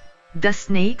Yakshas, the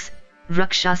snakes,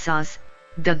 Rakshasas,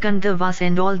 the Gandharvas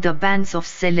and all the bands of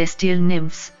celestial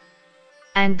nymphs.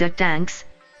 And the tanks,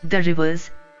 the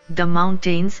rivers, the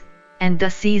mountains, and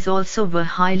the seas also were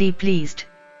highly pleased.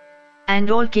 And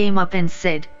all came up and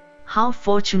said, How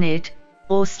fortunate,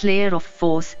 O slayer of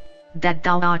force, that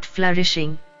thou art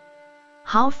flourishing.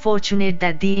 How fortunate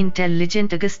that the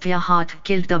intelligent Agastya hath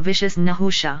killed the vicious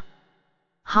Nahusha.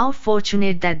 How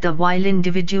fortunate that the vile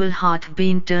individual hath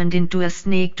been turned into a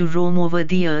snake to roam over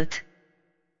the earth.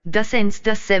 Thus ends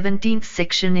the 17th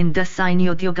section in the C.I.E.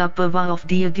 Udyoga Parva of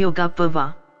the Udyoga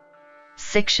Parva.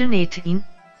 Section 18,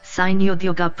 C.I.E.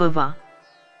 Udyoga Parva.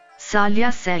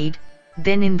 Salya said,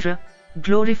 Then Indra,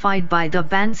 glorified by the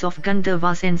bands of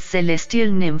Gandharvas and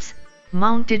celestial nymphs,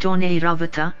 mounted on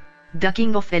Airavata, the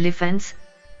king of elephants,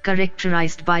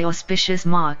 characterized by auspicious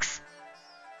marks.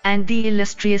 And the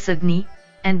illustrious Agni,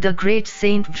 and the great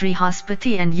saint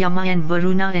Brihaspati and Yama and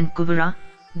Varuna and Kuvara,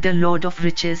 the lord of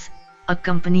riches,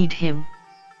 accompanied him.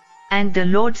 And the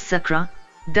Lord Sakra,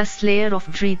 the slayer of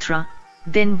Dritra,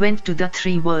 then went to the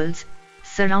three worlds,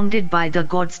 surrounded by the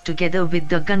gods together with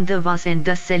the Gandharvas and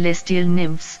the celestial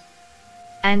nymphs.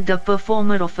 And the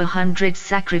performer of 100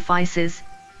 sacrifices,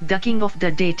 the king of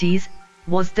the deities,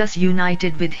 was thus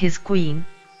united with his queen.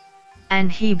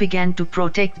 And he began to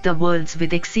protect the worlds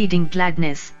with exceeding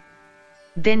gladness.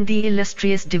 Then the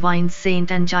illustrious divine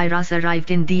saint Angiras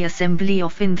arrived in the assembly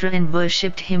of Indra and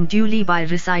worshipped him duly by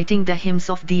reciting the hymns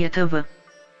of the Atharva.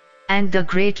 And the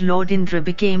great Lord Indra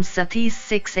became Sati's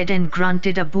sixth head and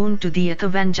granted a boon to the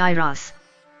Atharvangiras.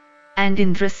 And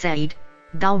Indra said,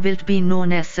 Thou wilt be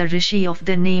known as a rishi of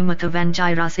the name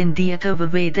Atharvangiras in the Atharva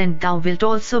Veda, and thou wilt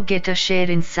also get a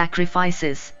share in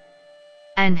sacrifices.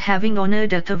 And having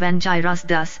honored Atharvangiras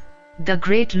thus, the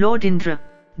great Lord Indra,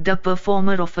 the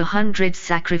performer of 100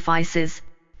 sacrifices,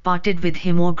 parted with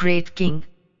him, O great king.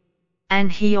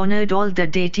 And he honored all the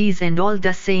deities and all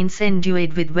the saints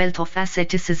endued with wealth of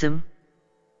asceticism.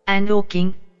 And O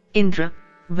king, Indra,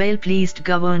 well pleased,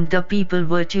 governed the people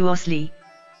virtuously.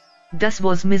 Thus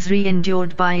was misery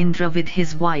endured by Indra with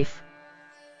his wife.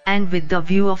 And with the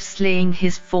view of slaying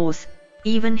his foes,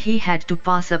 even he had to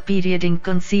pass a period in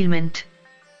concealment.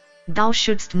 Thou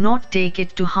shouldst not take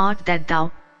it to heart that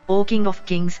thou, O King of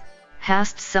Kings,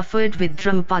 hast suffered with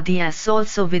Draupadi as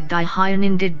also with thy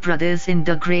high-minded brothers in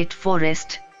the great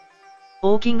forest.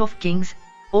 O King of Kings,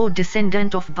 O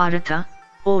descendant of Bharata,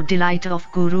 O delighter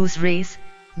of Kuru's race,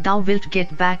 thou wilt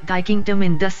get back thy kingdom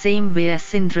in the same way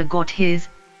as Indra got his,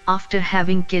 after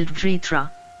having killed Vritra.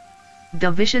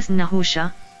 The vicious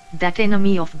Nahusha, that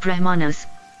enemy of Brahmanas,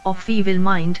 of evil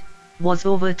mind, was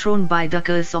overthrown by the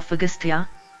curse of Agastya,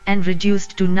 and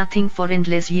reduced to nothing for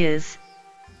endless years.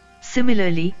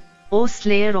 Similarly, O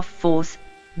slayer of foes,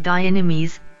 thy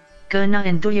enemies, Karna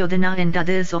and Duryodhana and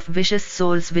others of vicious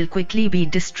souls will quickly be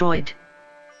destroyed.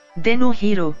 Then, O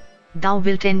hero, thou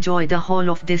wilt enjoy the whole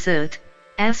of this earth,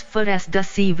 as far as the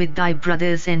sea with thy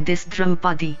brothers and this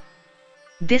Draupadi.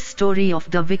 This story of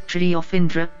the victory of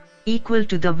Indra, equal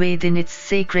to the Ved in its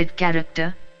sacred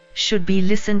character, should be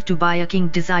listened to by a king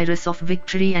desirous of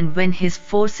victory and when his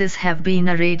forces have been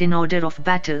arrayed in order of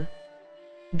battle.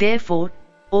 Therefore,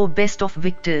 O best of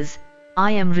victors,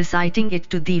 I am reciting it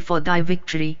to thee for thy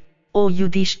victory, O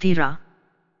Yudhishthira.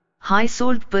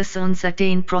 High-souled persons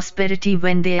attain prosperity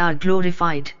when they are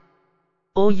glorified.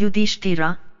 O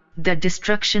Yudhishthira, the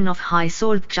destruction of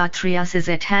high-souled Kshatriyas is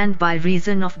at hand by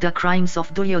reason of the crimes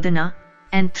of Duryodhana,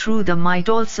 and through the might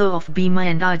also of Bhima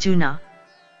and Arjuna.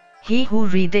 He who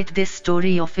readeth this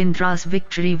story of Indra's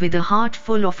victory with a heart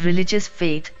full of religious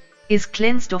faith, is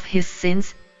cleansed of his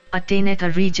sins, attaineth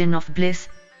a region of bliss,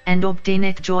 and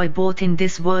obtaineth joy both in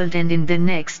this world and in the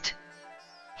next.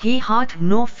 He hath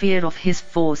no fear of his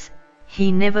foes,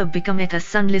 he never becometh a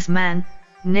sonless man,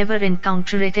 never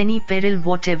encountereth any peril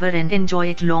whatever and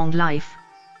enjoyeth long life.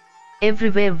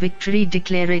 Everywhere victory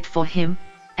declareth for him,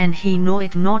 and he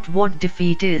knoweth not what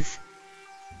defeat is.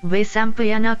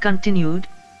 Vaisampayana continued,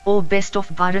 O best of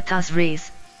Bharata's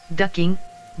race, the king,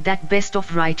 that best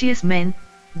of righteous men,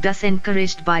 thus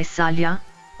encouraged by Salya,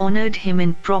 honored him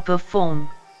in proper form.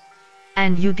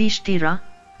 And Yudhishthira,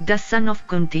 the son of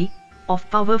Kunti, of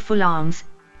powerful arms,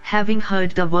 having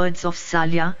heard the words of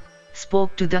Salya,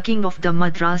 spoke to the king of the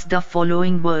Madras the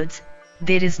following words,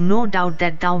 There is no doubt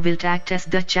that thou wilt act as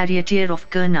the charioteer of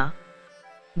Karna.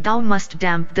 Thou must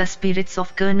damp the spirits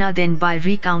of Karna then by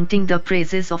recounting the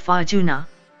praises of Arjuna.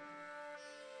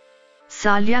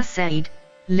 Salya said,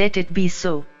 Let it be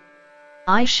so.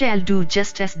 I shall do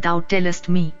just as thou tellest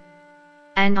me.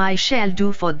 And I shall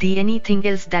do for thee anything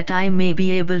else that I may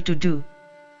be able to do.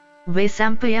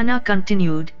 Vaisampayana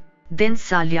continued, Then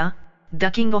Salya,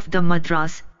 the king of the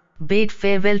Madras, bade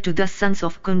farewell to the sons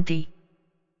of Kunti.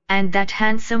 And that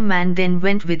handsome man then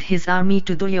went with his army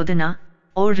to Duryodhana,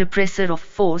 or repressor of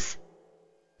force.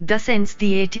 Thus ends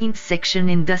the 18th section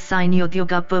in the C.I.E.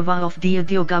 Udyoga Parva of the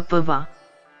Udyoga Parva.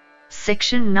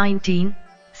 Section 19,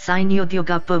 C.I.E.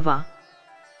 Udyoga Parva.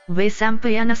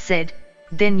 Vaisampayana said,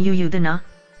 Then Yudhana,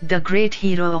 the great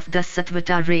hero of the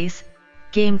Satvata race,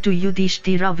 came to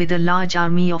Yudhishthira with a large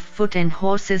army of foot and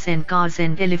horses and cars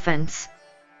and elephants.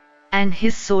 And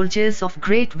his soldiers of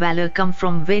great valor come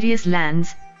from various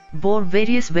lands, bore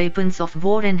various weapons of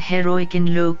war and heroic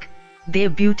in look, they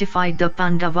beautified the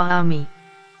Pandava army.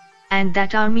 And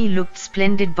that army looked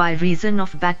splendid by reason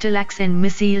of battle axe and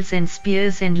missiles and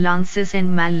spears and lances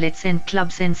and mallets and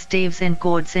clubs and staves and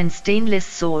cords and stainless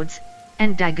swords,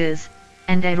 and daggers,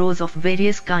 and arrows of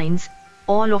various kinds,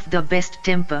 all of the best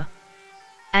temper.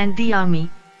 And the army,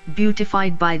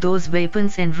 beautified by those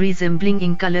weapons and resembling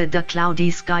in color the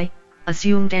cloudy sky,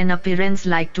 assumed an appearance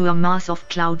like to a mass of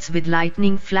clouds with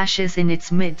lightning flashes in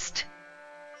its midst.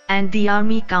 And the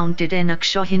army counted an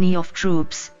Akshauhini of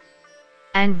troops.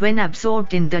 And when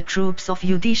absorbed in the troops of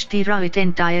Yudhishthira it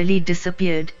entirely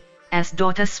disappeared, as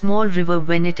doth a small river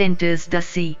when it enters the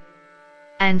sea.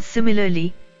 And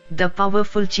similarly, the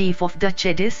powerful chief of the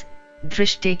Chedis,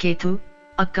 Drishtaketu,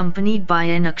 accompanied by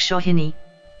an Akshauhini,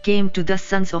 came to the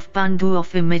sons of Pandu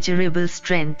of immeasurable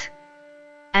strength.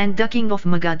 And the king of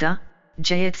Magadha,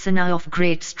 Jayatsena of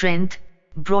great strength,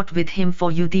 brought with him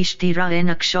for Yudhishthira an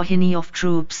Akshauhini of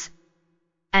troops.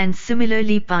 And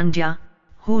similarly Pandya,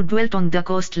 who dwelt on the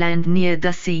coastland near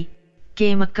the sea,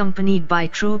 came accompanied by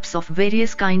troops of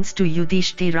various kinds to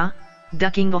Yudhishthira, the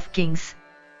king of kings.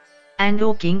 And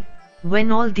O king,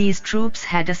 when all these troops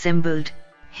had assembled,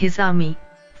 his army,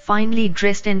 finely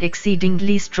dressed and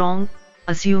exceedingly strong,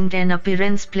 assumed an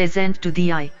appearance pleasant to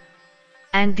the eye.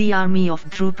 And the army of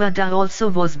Drupada also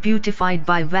was beautified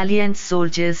by valiant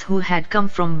soldiers who had come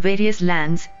from various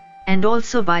lands, and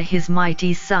also by his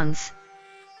mighty sons.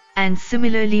 And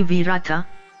similarly Virata,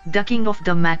 the king of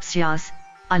the Matsyas,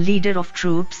 a leader of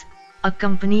troops,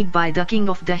 accompanied by the king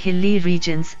of the hilly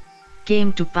regions,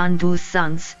 came to Pandu's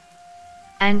sons.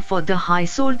 And for the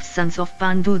high-souled sons of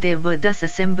Pandu there were thus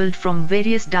assembled from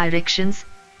various directions,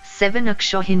 7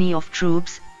 Akshauhini of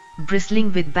troops,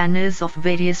 bristling with banners of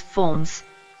various forms.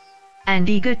 And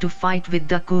eager to fight with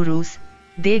the Kurus,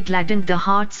 they gladdened the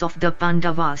hearts of the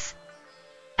Pandavas.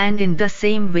 And in the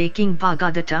same way King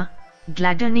Bhagadatta,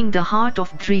 gladdening the heart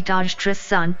of Dhritarashtra's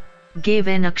son, gave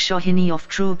an Akshauhini of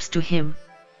troops to him.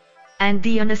 And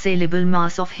the unassailable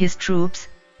mass of his troops,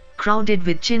 crowded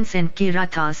with chins and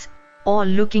kiratas, all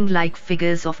looking like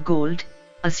figures of gold,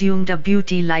 assumed a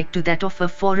beauty like to that of a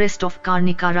forest of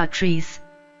Karnikara trees.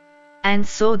 And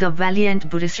so the valiant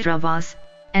Bhurisravas,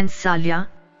 and Salya,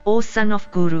 O son of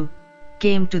Kuru,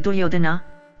 came to Duryodhana,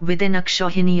 with an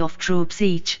Akshauhini of troops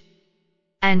each.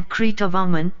 And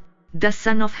Kritavarman, the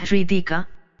son of Hridika,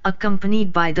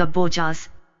 accompanied by the Bhojas,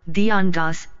 the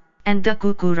Andas, and the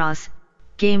Kukuras,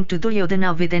 came to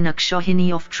Duryodhana with an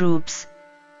Akshauhini of troops.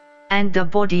 And the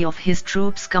body of his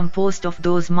troops composed of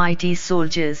those mighty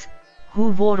soldiers, who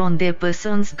wore on their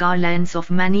persons garlands of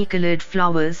many-colored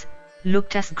flowers,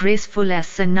 looked as graceful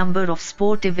as a number of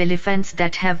sportive elephants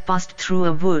that have passed through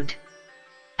a wood.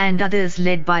 And others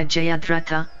led by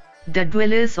Jayadratha, the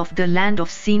dwellers of the land of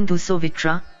Sindhu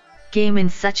Sovitra, came in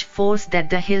such force that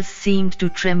the hills seemed to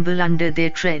tremble under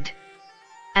their tread.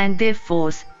 And their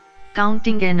force,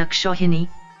 counting an Akshauhini,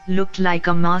 looked like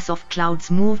a mass of clouds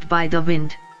moved by the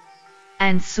wind.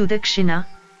 And Sudakshina,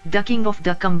 the king of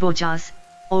the Kambojas,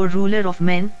 or ruler of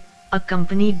men,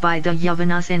 accompanied by the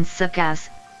Yavanas and Sakas,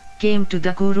 came to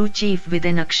the Kuru chief with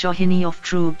an Akshauhini of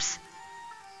troops.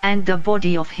 And the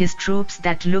body of his troops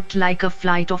that looked like a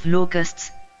flight of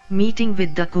locusts, meeting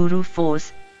with the Kuru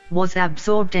force, was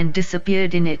absorbed and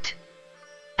disappeared in it.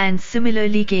 And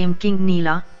similarly came King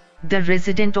Nila, the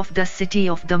resident of the city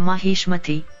of the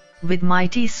Mahishmati, with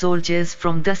mighty soldiers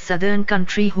from the southern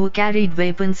country who carried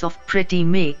weapons of pretty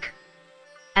make.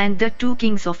 And the 2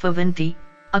 kings of Avanti,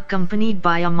 accompanied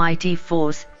by a mighty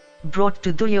force, brought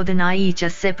to Duryodhana each a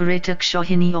separate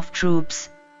Akshauhini of troops.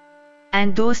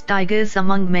 And those tigers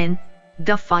among men,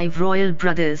 the 5 royal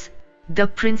brothers, the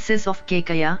princes of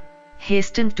Kekaya,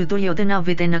 hastened to Duryodhana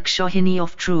with an Akshauhini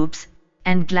of troops,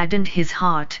 and gladdened his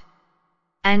heart.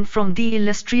 And from the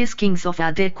illustrious kings of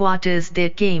other quarters there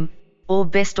came, O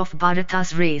best of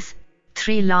Bharata's race,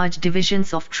 3 large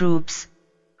divisions of troops.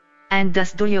 And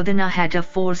thus Duryodhana had a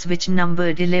force which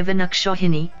numbered 11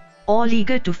 Akshauhini, all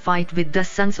eager to fight with the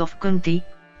sons of Kunti,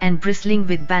 and bristling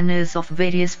with banners of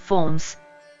various forms.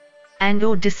 And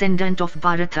O descendant of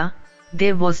Bharata,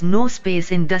 there was no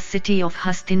space in the city of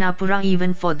Hastinapura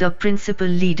even for the principal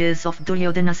leaders of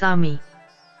Duryodhana's army.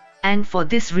 And for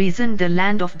this reason the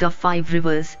land of the 5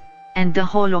 rivers, and the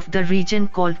whole of the region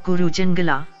called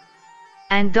Kurujangala,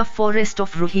 and the forest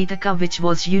of Rohitaka which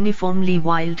was uniformly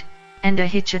wild, and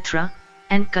Ahichatra,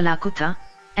 and Calcutta,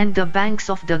 and the banks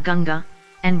of the Ganga,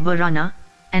 and Varana,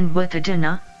 and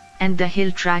Vartadana, and the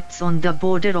hill tracts on the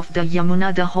border of the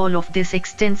Yamuna, the whole of this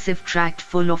extensive tract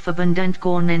full of abundant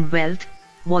corn and wealth,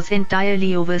 was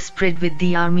entirely overspread with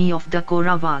the army of the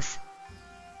Kauravas.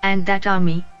 And that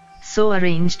army, so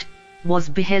arranged, was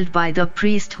beheld by the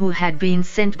priest who had been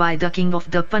sent by the king of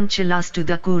the Panchalas to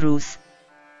the Kurus.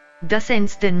 Thus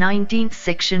ends the 19th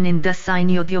section in the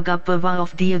C.I.E. Udyoga Parva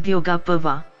of the Udyoga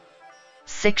Parva.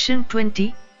 Section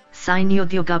 20, C.I.E.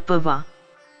 Udyoga Parva.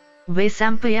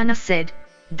 Vaisampayana said,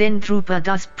 Then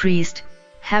Drupada's priest,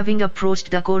 having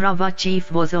approached the Kaurava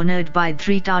chief, was honoured by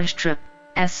Dhritarashtra,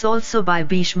 as also by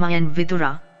Bhishma and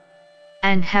Vidura.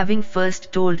 And having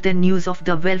first told the news of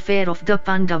the welfare of the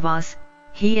Pandavas,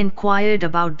 he inquired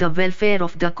about the welfare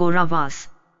of the Kauravas.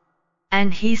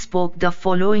 And he spoke the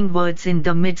following words in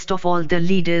the midst of all the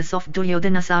leaders of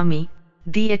Duryodhana's army: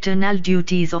 The eternal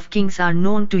duties of kings are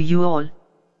known to you all.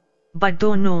 But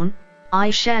though known,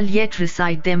 I shall yet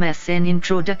recite them as an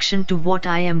introduction to what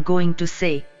I am going to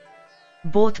say.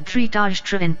 Both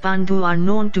Dhritarashtra and Pandu are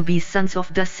known to be sons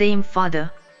of the same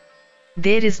father.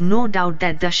 There is no doubt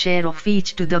that the share of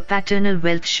each to the paternal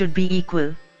wealth should be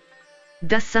equal.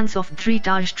 The sons of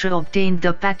Dhritarashtra obtained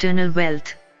the paternal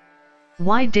wealth.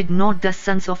 Why did not the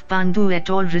sons of Pandu at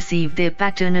all receive their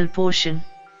paternal portion?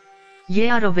 Ye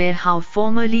are aware how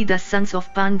formerly the sons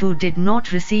of Pandu did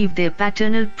not receive their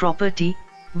paternal property,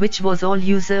 which was all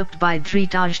usurped by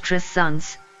Dhritarashtra's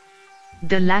sons.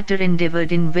 The latter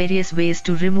endeavoured in various ways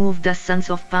to remove the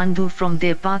sons of Pandu from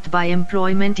their path by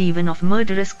employment even of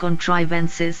murderous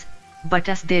contrivances, but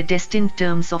as their destined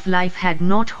terms of life had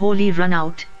not wholly run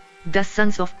out, the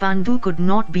sons of Pandu could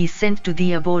not be sent to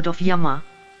the abode of Yama.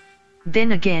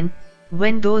 Then again,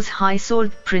 when those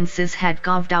high-souled princes had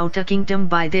carved out a kingdom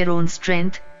by their own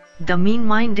strength, the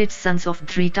mean-minded sons of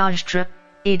Dhritarashtra,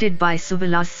 aided by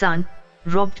Suvala's son,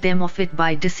 robbed them of it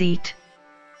by deceit.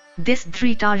 This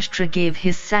Dhritarashtra gave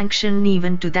his sanction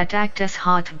even to that act as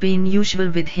hath been usual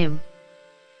with him.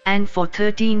 And for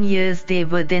 13 years they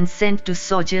were then sent to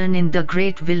sojourn in the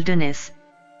great wilderness.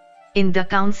 In the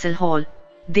council hall,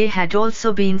 they had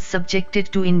also been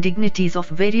subjected to indignities of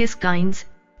various kinds,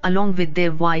 along with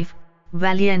their wife,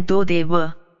 valiant though they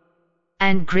were.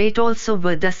 And great also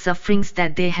were the sufferings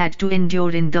that they had to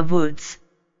endure in the woods.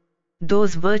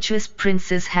 Those virtuous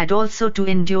princes had also to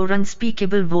endure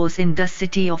unspeakable woes in the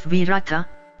city of Bharata,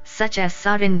 such as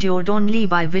are endured only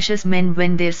by vicious men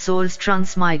when their souls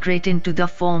transmigrate into the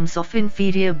forms of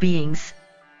inferior beings.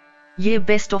 Ye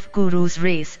best of Kuru's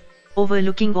race,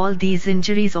 overlooking all these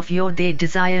injuries of yours, they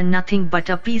desire nothing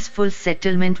but a peaceful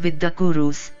settlement with the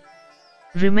Kurus.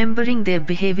 Remembering their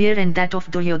behavior and that of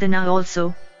Duryodhana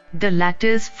also, the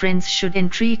latter's friends should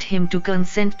entreat him to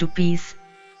consent to peace.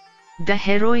 The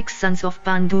heroic sons of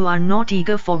Pandu are not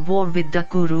eager for war with the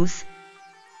Kurus.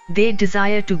 They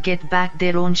desire to get back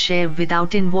their own share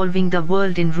without involving the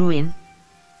world in ruin.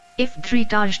 If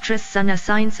Dhritarashtra's son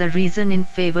assigns a reason in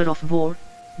favor of war,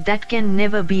 that can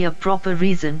never be a proper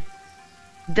reason.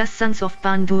 The sons of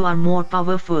Pandu are more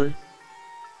powerful.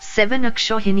 7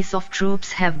 Akshahinis of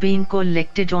troops have been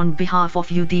collected on behalf of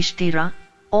Yudhishthira,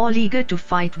 all eager to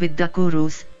fight with the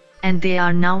Kurus, and they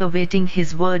are now awaiting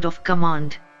his word of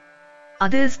command.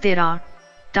 Others there are,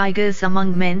 tigers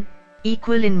among men,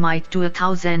 equal in might to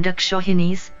 1,000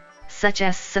 Akshahinis, such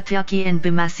as Satyaki and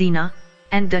Bhimasena,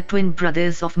 and the twin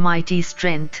brothers of mighty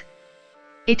strength.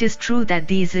 It is true that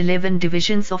these 11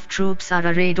 divisions of troops are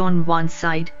arrayed on one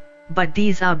side, but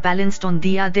these are balanced on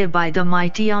the other by the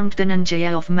mighty armed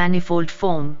Dhananjaya of manifold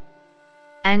form.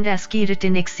 And as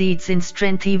Kiritin exceeds in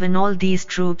strength even all these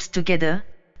troops together,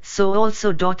 so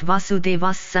also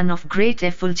Vasudeva's son of great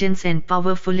effulgence and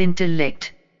powerful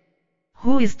intellect.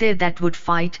 Who is there that would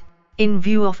fight, in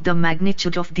view of the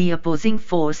magnitude of the opposing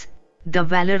force, the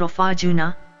valor of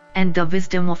Arjuna, and the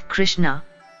wisdom of Krishna?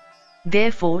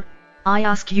 Therefore, I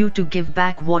ask you to give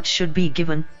back what should be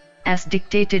given, as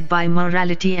dictated by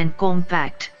morality and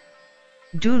compact.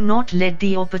 Do not let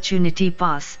the opportunity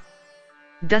pass.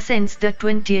 Thus ends the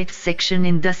 28th section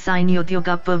in the C.I.E.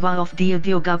 Udyoga Parva of the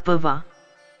Udyoga Parva.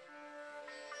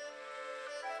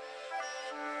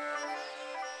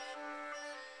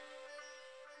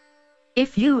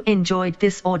 If you enjoyed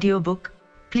this audiobook,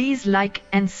 please like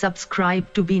and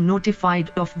subscribe to be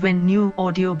notified of when new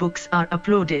audiobooks are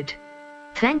uploaded.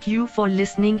 Thank you for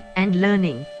listening and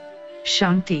learning.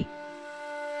 Shanti.